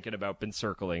been thinking about, been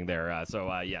circling there.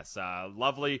 Yes,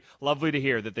 lovely to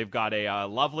hear that they've got a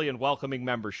lovely and welcoming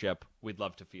membership. We'd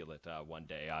love to feel it one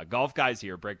day. Golf Guys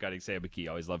here, Brent Gunning, Sam McKee.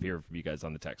 Always love hearing from you guys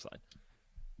on the text line.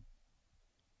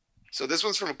 So this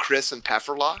one's from Chris and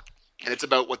Pefferlaw. And it's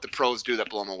about what the pros do that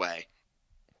blow them away.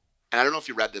 And I don't know if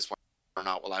you read this one or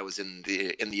not while I was in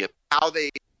the how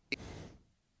they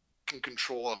can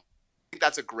control. I think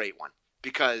that's a great one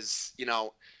because,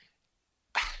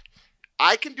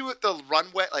 I can do it the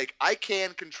runway. Like I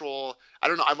can control. I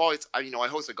don't know. I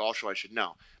host a golf show. I should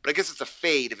know. But I guess it's a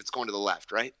fade if it's going to the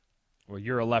left, right? Well,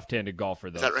 you're a left-handed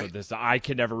golfer, though, right? so this I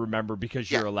can never remember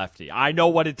because you're a lefty. I know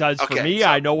what it does for me. So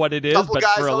I know what it is, but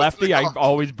for a lefty, it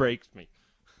always breaks me.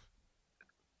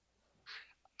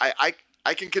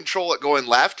 I can control it going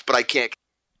left, but I can't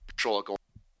control it going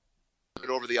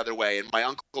over the other way. And my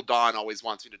Uncle Don always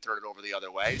wants me to turn it over the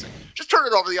other way. He's like, just turn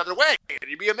it over the other way, and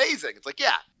it'd be amazing. It's like,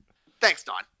 yeah, thanks,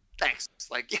 Don. Thanks.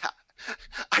 It's like, yeah,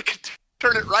 I could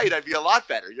turn it right. I'd be a lot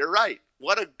better. You're right.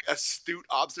 What an astute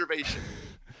observation.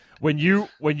 When you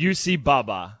see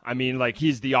Bubba, I mean, like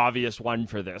he's the obvious one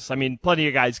for this. I mean, plenty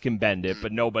of guys can bend it,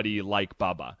 but nobody like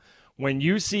Bubba. When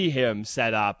you see him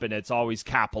set up, and it's always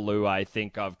Kapalua I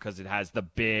think of because it has the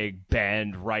big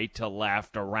bend right to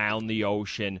left around the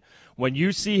ocean. When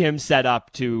you see him set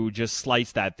up to just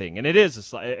slice that thing, and it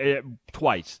is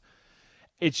twice,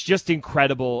 it's just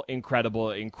incredible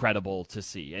to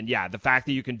see. And yeah, the fact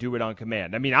that you can do it on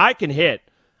command. I mean, I can hit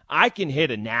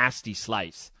a nasty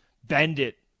slice, bend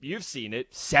it. You've seen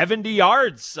it, 70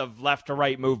 yards of left to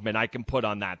right movement I can put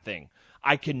on that thing.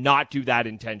 I cannot do that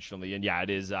intentionally, and yeah, it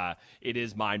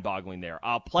is mind-boggling there.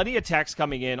 Plenty of text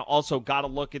coming in. Also, got to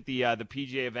look at the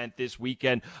PGA event this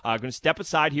weekend. Going to step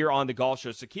aside here on the Golf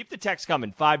Show, so keep the text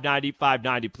coming.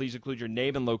 590. Please include your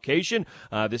name and location.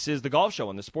 This is the Golf Show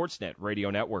on the Sportsnet Radio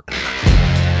Network.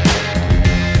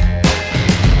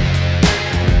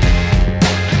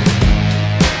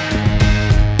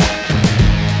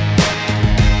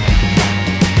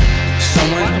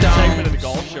 Segment of the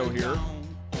Golf Show here.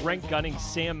 Brent Gunning,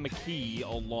 Sam McKee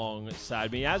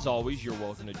alongside me. As always, you're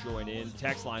welcome to join in.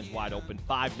 Text line's wide open,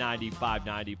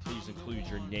 590. Please include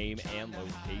your name and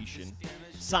location.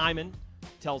 Simon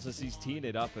tells us he's teeing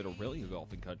it up at Orillia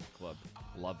Golf and Country Club.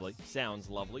 Lovely.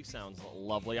 Sounds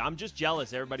lovely. I'm just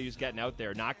jealous. Everybody who's getting out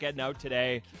there, not getting out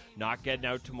today, not getting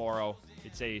out tomorrow.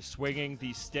 It's a swinging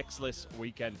the sticksless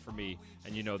weekend for me,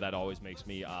 and you know that always makes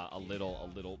me a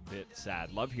little bit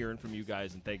sad. Love hearing from you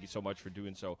guys, and thank you so much for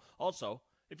doing so. Also,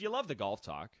 if you love the golf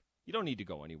talk, you don't need to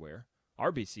go anywhere.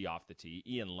 RBC Off the Tee,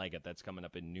 Ian Leggett, that's coming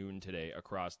up at noon today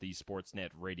across the Sportsnet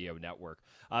radio network.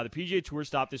 The PGA Tour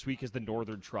stop this week is the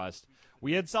Northern Trust.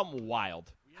 We had something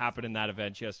wild happen in that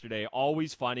event yesterday.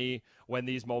 Always funny when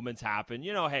these moments happen.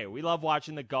 You know, hey, we love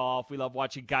watching the golf. We love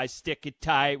watching guys stick it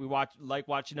tight. We like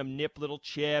watching them nip little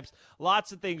chips.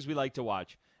 Lots of things we like to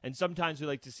watch. And sometimes we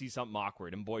like to see something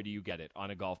awkward, and boy, do you get it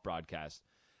on a golf broadcast.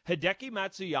 Hideki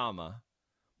Matsuyama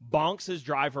bonks his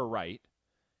driver right,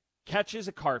 catches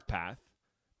a cart path,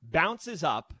 bounces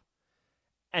up,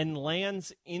 and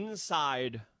lands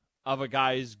inside of a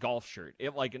guy's golf shirt.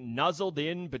 It like nuzzled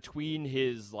in between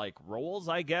his like rolls,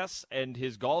 I guess, and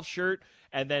his golf shirt.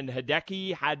 And then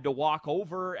Hideki had to walk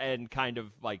over and kind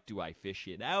of like, do I fish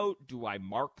it out? Do I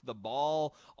mark the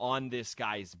ball on this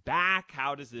guy's back?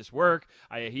 How does this work?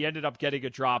 He ended up getting a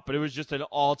drop, but it was just an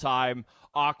all-time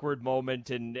awkward moment.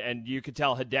 And you could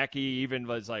tell Hideki even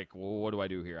was like, well, what do I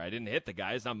do here? I didn't hit the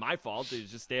guy. It's not my fault. He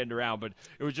was just standing around. But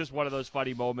it was just one of those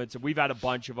funny moments. And we've had a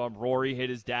bunch of them. Rory hit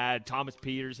his dad. Thomas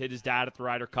Peters hit his dad at the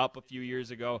Ryder Cup a few years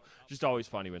ago. Just always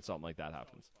funny when something like that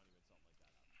happens.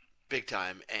 Big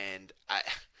time, and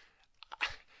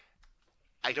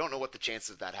I don't know what the chances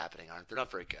of that happening are. They're not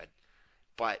very good.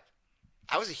 But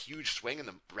that was a huge swing in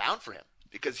the round for him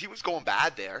because he was going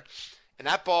bad there, and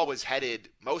that ball was headed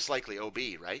most likely OB,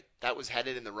 right? That was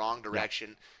headed in the wrong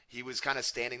direction. Yeah. He was kind of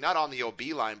standing not on the OB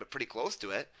line, but pretty close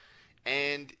to it.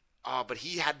 And but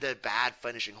he had the bad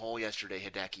finishing hole yesterday,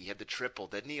 Hideki. He had the triple,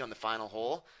 didn't he, on the final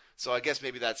hole? So I guess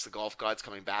maybe that's the golf gods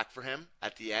coming back for him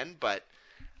at the end. But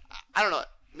I don't know.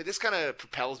 I mean, this kind of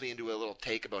propels me into a little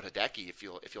take about Hideki, if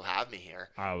you'll have me here.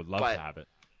 I would love to have it.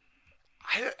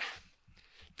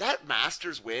 That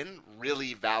Masters win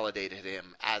really validated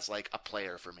him as like a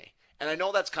player for me, and I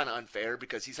know that's kind of unfair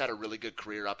because he's had a really good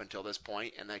career up until this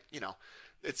point, and like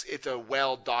it's a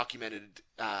well documented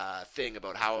thing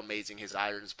about how amazing his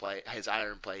iron play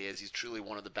is. He's truly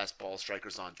one of the best ball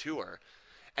strikers on tour,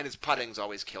 and his putting's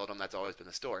always killed him. That's always been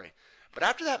the story. But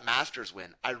after that Masters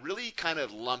win, I really kind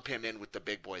of lump him in with the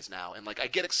big boys now. And, like, I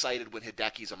get excited when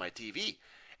Hideki's on my TV.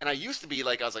 And I used to be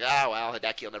like, I was like, well,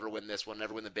 Hideki will never win this one,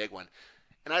 never win the big one.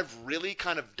 And I've really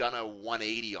kind of done a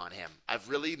 180 on him. I've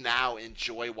really now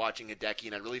enjoy watching Hideki,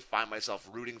 and I really find myself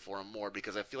rooting for him more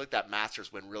because I feel like that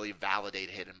Masters win really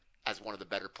validated him as one of the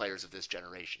better players of this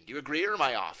generation. Do you agree, or am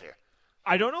I off here?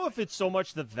 I don't know if it's so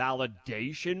much the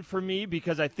validation for me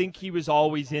because I think he was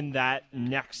always in that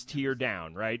next tier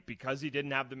down, right? Because he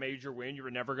didn't have the major win, you were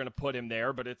never going to put him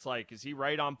there. But it's like, is he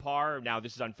right on par? Now,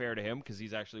 this is unfair to him because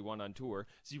he's actually won on tour.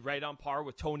 Is he right on par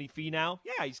with Tony Finau?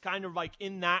 Yeah, he's kind of like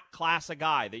in that class of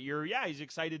guy that he's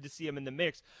excited to see him in the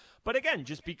mix. But again,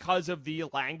 just because of the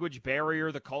language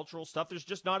barrier, the cultural stuff, there's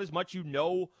just not as much you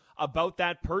know about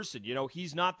that person. You know,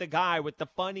 he's not the guy with the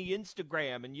funny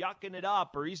Instagram and yucking it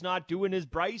up, or he's not doing his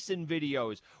Bryson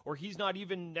videos, or he's not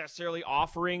even necessarily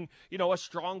offering, a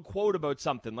strong quote about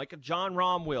something like a John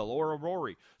Rahm will or a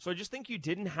Rory. So I just think you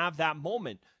didn't have that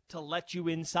moment to let you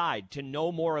inside, to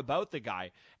know more about the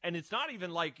guy. And it's not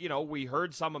even like, we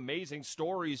heard some amazing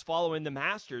stories following the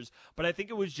Masters, but I think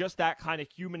it was just that kind of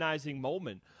humanizing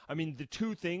moment. I mean, the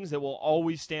two things that will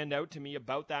always stand out to me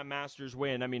about that Masters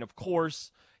win, I mean, of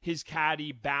course, his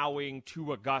caddy bowing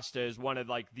to Augusta is one of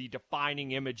like the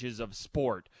defining images of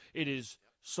sport. It is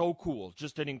so cool.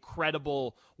 Just an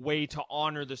incredible way to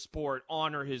honor the sport,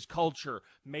 honor his culture,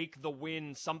 make the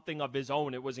win something of his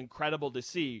own. It was incredible to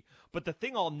see. But the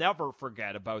thing I'll never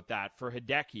forget about that for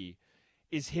Hideki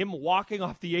is him walking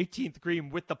off the 18th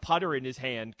green with the putter in his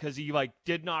hand because he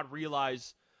did not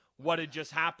realize what had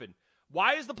just happened.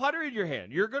 Why is the putter in your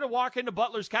hand? You're going to walk into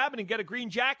Butler's cabin and get a green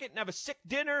jacket and have a sick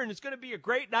dinner, and it's going to be a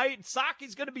great night, and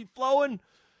sake's going to be flowing,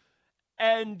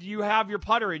 and you have your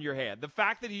putter in your hand. The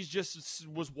fact that he's just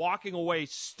was walking away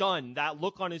stunned, that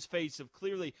look on his face of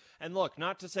clearly, and look,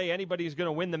 not to say anybody's going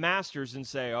to win the Masters and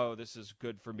say, oh, this is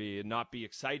good for me and not be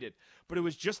excited, but it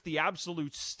was just the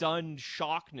absolute stunned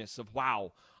shockness of,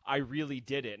 wow, I really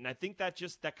did it. And I think that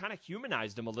kind of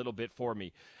humanized him a little bit for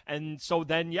me. And so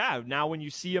then, now when you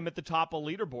see him at the top of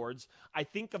leaderboards, I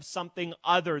think of something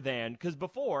other than, because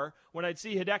before, when I'd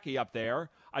see Hideki up there,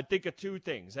 I'd think of two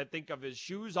things. I'd think of his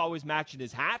shoes always matching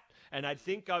his hat, and I'd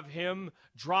think of him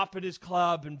dropping his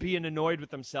club and being annoyed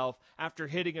with himself after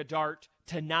hitting a dart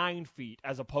to 9 feet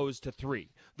as opposed to 3.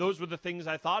 Those were the things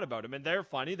I thought about him, and they're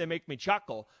funny. They make me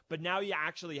chuckle, but now you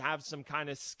actually have some kind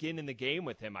of skin in the game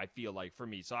with him, I feel like, for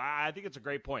me. So I think it's a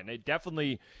great point, and it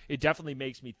definitely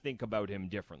makes me think about him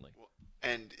differently.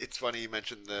 And it's funny you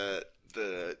mentioned the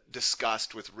the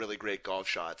disgust with really great golf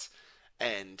shots.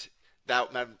 And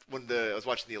that when I was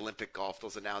watching the Olympic golf,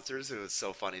 those announcers, it was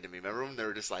so funny to me. Remember when they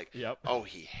were just like, Yep. "Oh,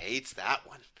 he hates that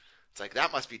one." It's like,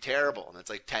 that must be terrible. And it's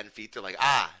like 10 feet. They're like,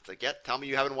 It's like, yeah, tell me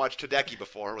you haven't watched Hideki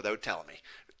before without telling me.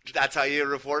 That's how you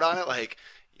report on it? Like,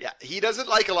 yeah, he doesn't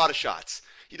like a lot of shots.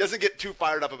 He doesn't get too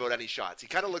fired up about any shots. He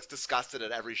kind of looks disgusted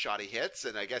at every shot he hits,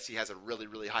 and I guess he has a really,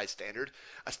 really high standard,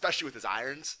 especially with his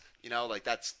irons. You know, like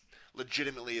that's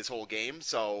legitimately his whole game,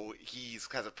 so he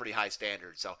has a pretty high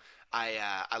standard. So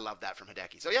I love that from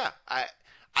Hideki. So yeah,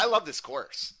 I love this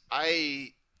course.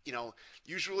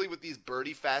 Usually with these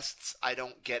birdie fests, I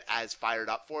don't get as fired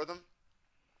up for them.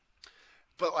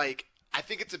 But, like, I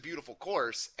think it's a beautiful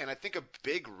course, and I think a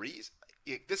big reason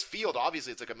 – this field,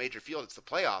 obviously, it's like a major field. It's the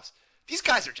playoffs. These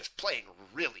guys are just playing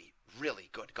really, really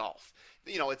good golf.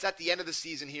 You know, it's at the end of the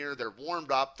season here. They're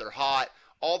warmed up. They're hot.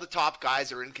 All the top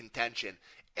guys are in contention.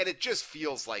 And it just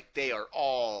feels like they are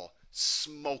all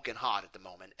smoking hot at the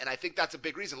moment. And I think that's a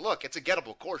big reason. Look, it's a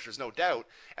gettable course, there's no doubt.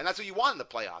 And that's what you want in the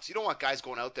playoffs. You don't want guys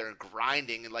going out there and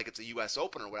grinding and like it's a U.S.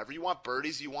 Open or whatever. You want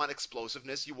birdies, you want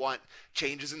explosiveness, you want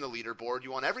changes in the leaderboard,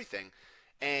 you want everything.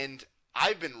 And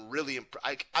I've been really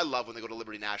I love when they go to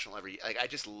Liberty National I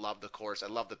just love the course. I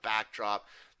love the backdrop,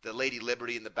 the Lady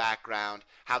Liberty in the background,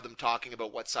 have them talking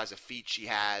about what size of feet she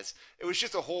has. It was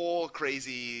just a whole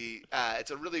crazy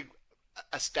it's a really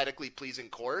aesthetically pleasing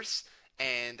course.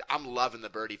 And I'm loving the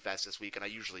Birdie Fest this week, and I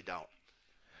usually don't.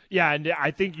 Yeah, and I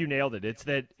think you nailed it.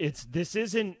 This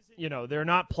isn't, they're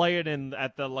not playing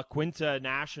at the La Quinta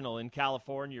National in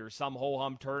California or some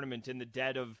ho-hum tournament in the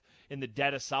dead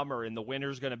of summer, and the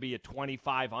winner's going to be a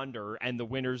 25 under, and the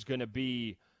winner's going to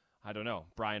be, I don't know,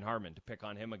 Brian Harman, to pick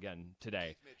on him again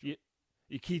today.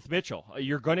 Keith Mitchell.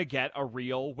 You're going to get a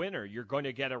real winner. You're going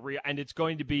to get and it's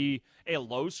going to be a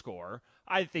low score.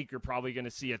 I think you're probably going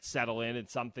to see it settle in at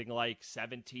something like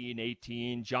 17,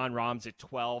 18. Jon Rahm's at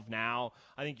 12 now.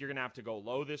 I think you're going to have to go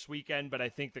low this weekend, but I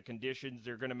think the conditions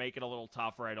are going to make it a little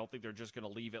tougher. I don't think they're just going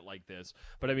to leave it like this.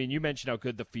 But, I mean, you mentioned how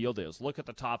good the field is. Look at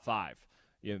the top five.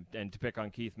 And to pick on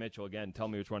Keith Mitchell, again, tell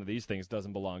me which one of these things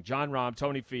doesn't belong. Jon Rahm,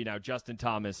 Tony Finau, Justin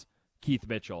Thomas, Keith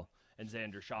Mitchell, and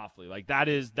Xander Schauffele. Like, that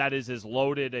is as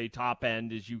loaded a top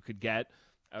end as you could get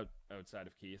outside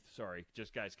of Keith. Sorry,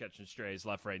 just guys catching strays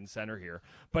left, right, and center here.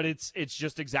 But it's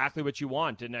just exactly what you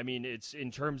want. And, I mean, it's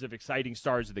in terms of exciting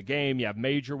stars of the game. You have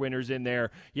major winners in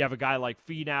there. You have a guy like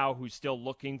Finau who's still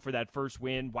looking for that first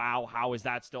win. Wow, how is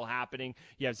that still happening?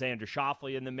 You have Xander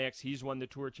Schauffele in the mix. He's won the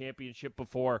Tour Championship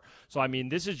before. So, I mean,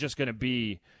 this is just going to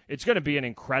be – it's going to be an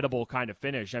incredible kind of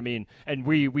finish. I mean, and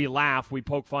we laugh, we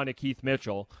poke fun at Keith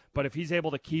Mitchell, but if he's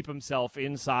able to keep himself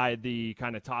inside the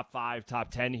kind of top 5,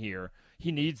 top 10 here,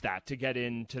 he needs that to get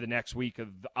into the next week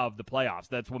of the playoffs.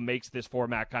 That's what makes this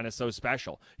format kind of so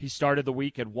special. He started the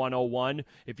week at 101.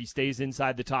 If he stays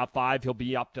inside the top 5, he'll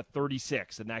be up to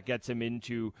 36, and that gets him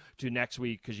into next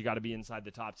week because you got to be inside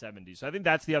the top 70. So I think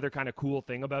that's the other kind of cool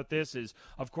thing about this is,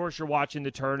 of course, you're watching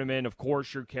the tournament. Of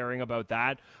course, you're caring about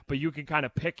that, but you can kind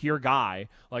of pick your guy.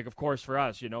 Like, of course, for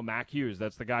us, Mac Hughes,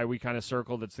 that's the guy we kind of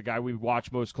circled. That's the guy we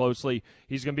watch most closely.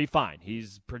 He's going to be fine.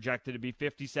 He's projected to be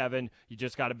 57. You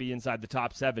just got to be inside the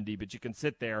top 70, but you can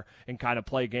sit there and kind of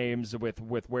play games with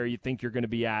where you think you're going to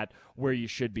be at, where you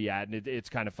should be at, and it's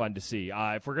kind of fun to see.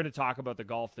 If we're going to talk about the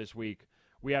golf this week,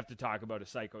 we have to talk about a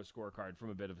psycho scorecard from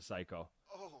a bit of a psycho.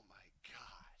 Oh, my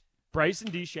God. Bryson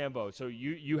DeChambeau, so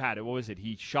you had it. What was it?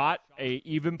 He shot a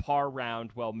even par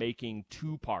round while making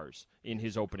 2 pars in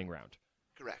his opening round.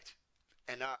 Correct.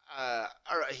 And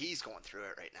he's going through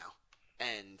it right now.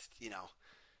 And,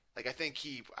 I think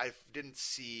I didn't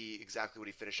see exactly what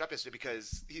he finished up yesterday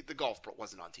because the golf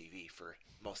wasn't on TV for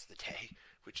most of the day,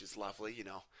 which is lovely.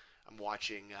 I'm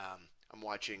watching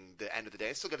the end of the day.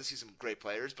 I still got to see some great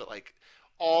players, but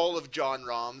all of Jon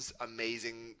Rahm's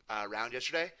amazing round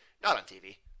yesterday, not on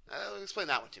TV. Explain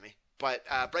that one to me. But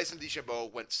Bryson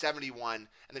DeChambeau went 71, and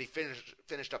then he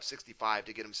finished up 65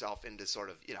 to get himself into sort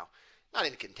of, not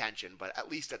in contention, but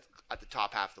at least at the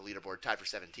top half of the leaderboard, tied for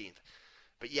 17th.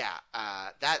 But yeah,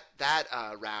 that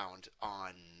round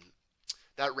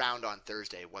on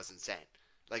Thursday was insane.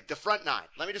 Like the front 9.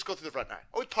 Let me just go through the front 9.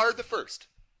 Oh, he parred the first.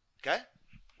 Okay?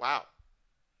 Wow.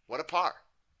 What a par.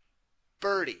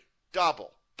 Birdie,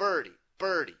 double, birdie,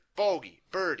 birdie, bogey,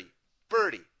 birdie,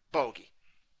 birdie, bogey.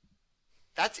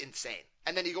 That's insane.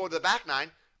 And then you go to the back 9,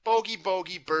 bogey,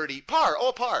 bogey, birdie, par.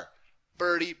 Oh, par.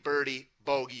 Birdie, birdie,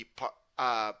 bogey,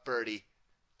 par, birdie,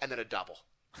 and then a double.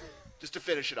 Just to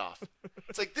finish it off.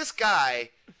 It's like this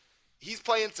guy, he's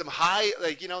playing some high,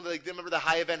 remember the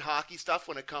high event hockey stuff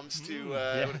when it comes to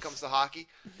hockey?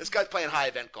 This guy's playing high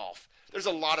event golf. There's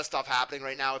a lot of stuff happening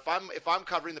right now. If I'm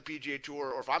covering the PGA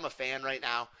Tour or if I'm a fan right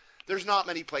now, there's not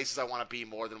many places I want to be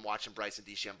more than watching Bryson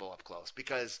DeChambeau up close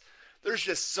because there's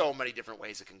just so many different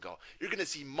ways it can go. You're going to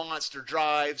see monster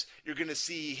drives. You're going to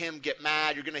see him get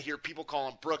mad. You're going to hear people call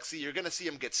him Brooksy. You're going to see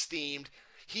him get steamed.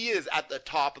 He is at the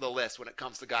top of the list when it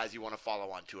comes to guys you want to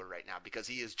follow on tour right now because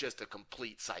he is just a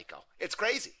complete psycho. It's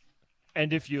crazy.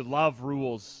 And if you love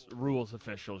rules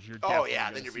officials, you're definitely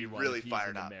then you'll be really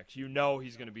fired up. Mix. You know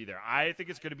he's going to be there. I think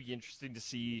it's going to be interesting to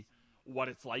see what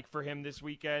it's like for him this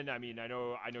weekend. I mean, I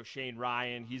know Shane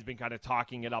Ryan, he's been kind of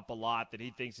talking it up a lot that he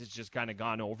thinks it's just kind of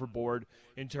gone overboard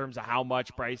in terms of how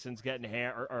much Bryson's getting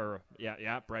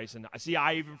Bryson.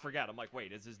 I even forget. I'm like,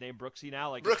 wait, is his name Brooksy now?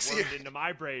 Like, Brooksy. It's into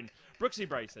my brain. Brooksy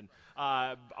Bryson.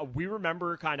 We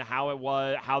remember kind of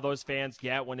how those fans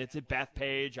get when it's at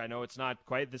Bethpage. I know it's not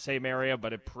quite the same area,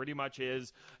 but it pretty much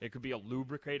is. It could be a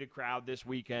lubricated crowd this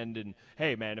weekend. And,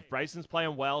 hey, man, if Bryson's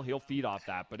playing well, he'll feed off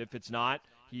that. But if it's not,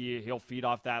 he'll feed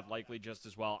off that likely just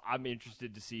as well. I'm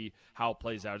interested to see how it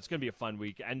plays out. It's going to be a fun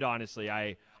week. And honestly,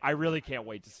 I really can't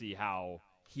wait to see how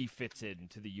he fits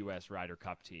into the U.S. Ryder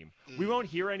Cup team. We won't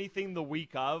hear anything the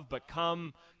week of, but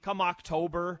come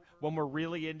October, when we're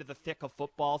really into the thick of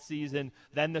football season,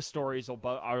 then the stories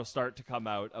will start to come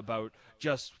out about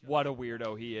just what a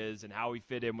weirdo he is and how he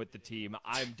fit in with the team.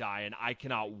 I'm dying. I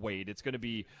cannot wait. It's going to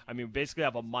be, we basically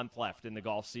have a month left in the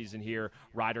golf season here.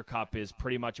 Ryder Cup is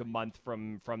pretty much a month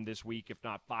from this week, if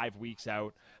not 5 weeks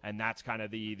out, and that's kind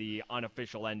of the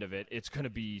unofficial end of it. It's going to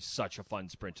be such a fun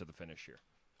sprint to the finish here.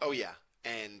 Oh, yeah.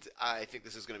 And I think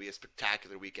this is going to be a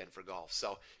spectacular weekend for golf.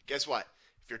 So guess what?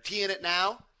 If you're teeing it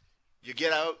now, you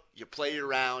get out, you play your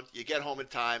round, you get home in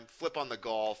time, flip on the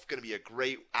golf. Going to be a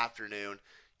great afternoon.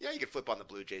 Yeah, you can flip on the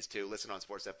Blue Jays too. Listen on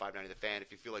Sportsnet 590 The Fan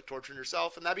if you feel like torturing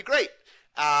yourself, and that'd be great.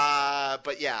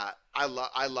 But yeah,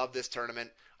 I love this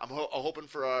tournament. I'm hoping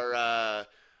for our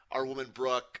woman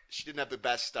Brooke. She didn't have the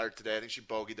best start today. I think she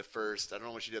bogeyed the first. I don't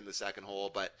know what she did in the second hole,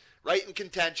 but right in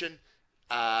contention.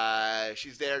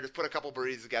 She's there. Just put a couple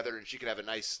birdies together, and she could have a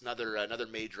nice another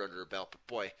major under her belt. But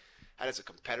boy, that is a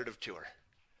competitive tour.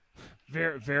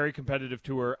 Very, very competitive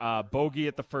tour. Bogey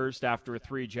at the first after a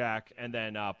 3-jack, and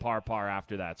then par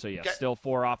after that. So yeah, Still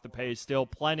 4 off the pace. Still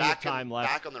plenty of time left.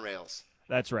 Back on the rails.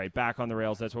 That's right. Back on the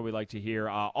rails. That's what we like to hear.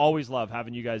 Always love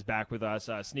having you guys back with us.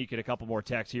 Sneaking a couple more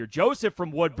texts here. Joseph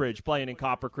from Woodbridge playing in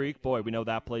Copper Creek. Boy, we know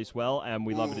that place well, and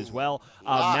we love it as well.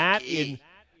 Matt in.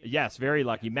 Yes, very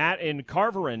lucky. Matt in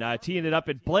Carverin teeing it up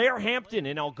at Blair Hampton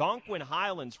in Algonquin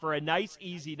Highlands for a nice,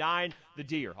 easy 9. The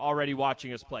Deer already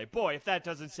watching us play. Boy, if that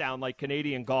doesn't sound like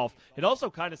Canadian golf, it also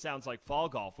kind of sounds like fall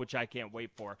golf, which I can't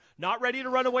wait for. Not ready to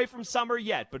run away from summer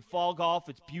yet, but fall golf,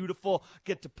 it's beautiful.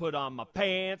 Get to put on my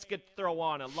pants, get to throw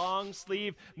on a long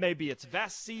sleeve. Maybe it's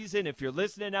vest season if you're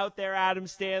listening out there, Adam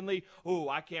Stanley. Ooh,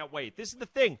 I can't wait. This is the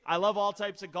thing. I love all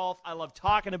types of golf. I love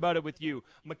talking about it with you.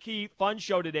 McKee, fun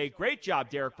show today. Great job,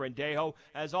 Derek Brendejo.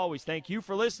 As always, thank you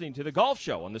for listening to The Golf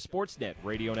Show on the Sportsnet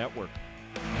Radio Network.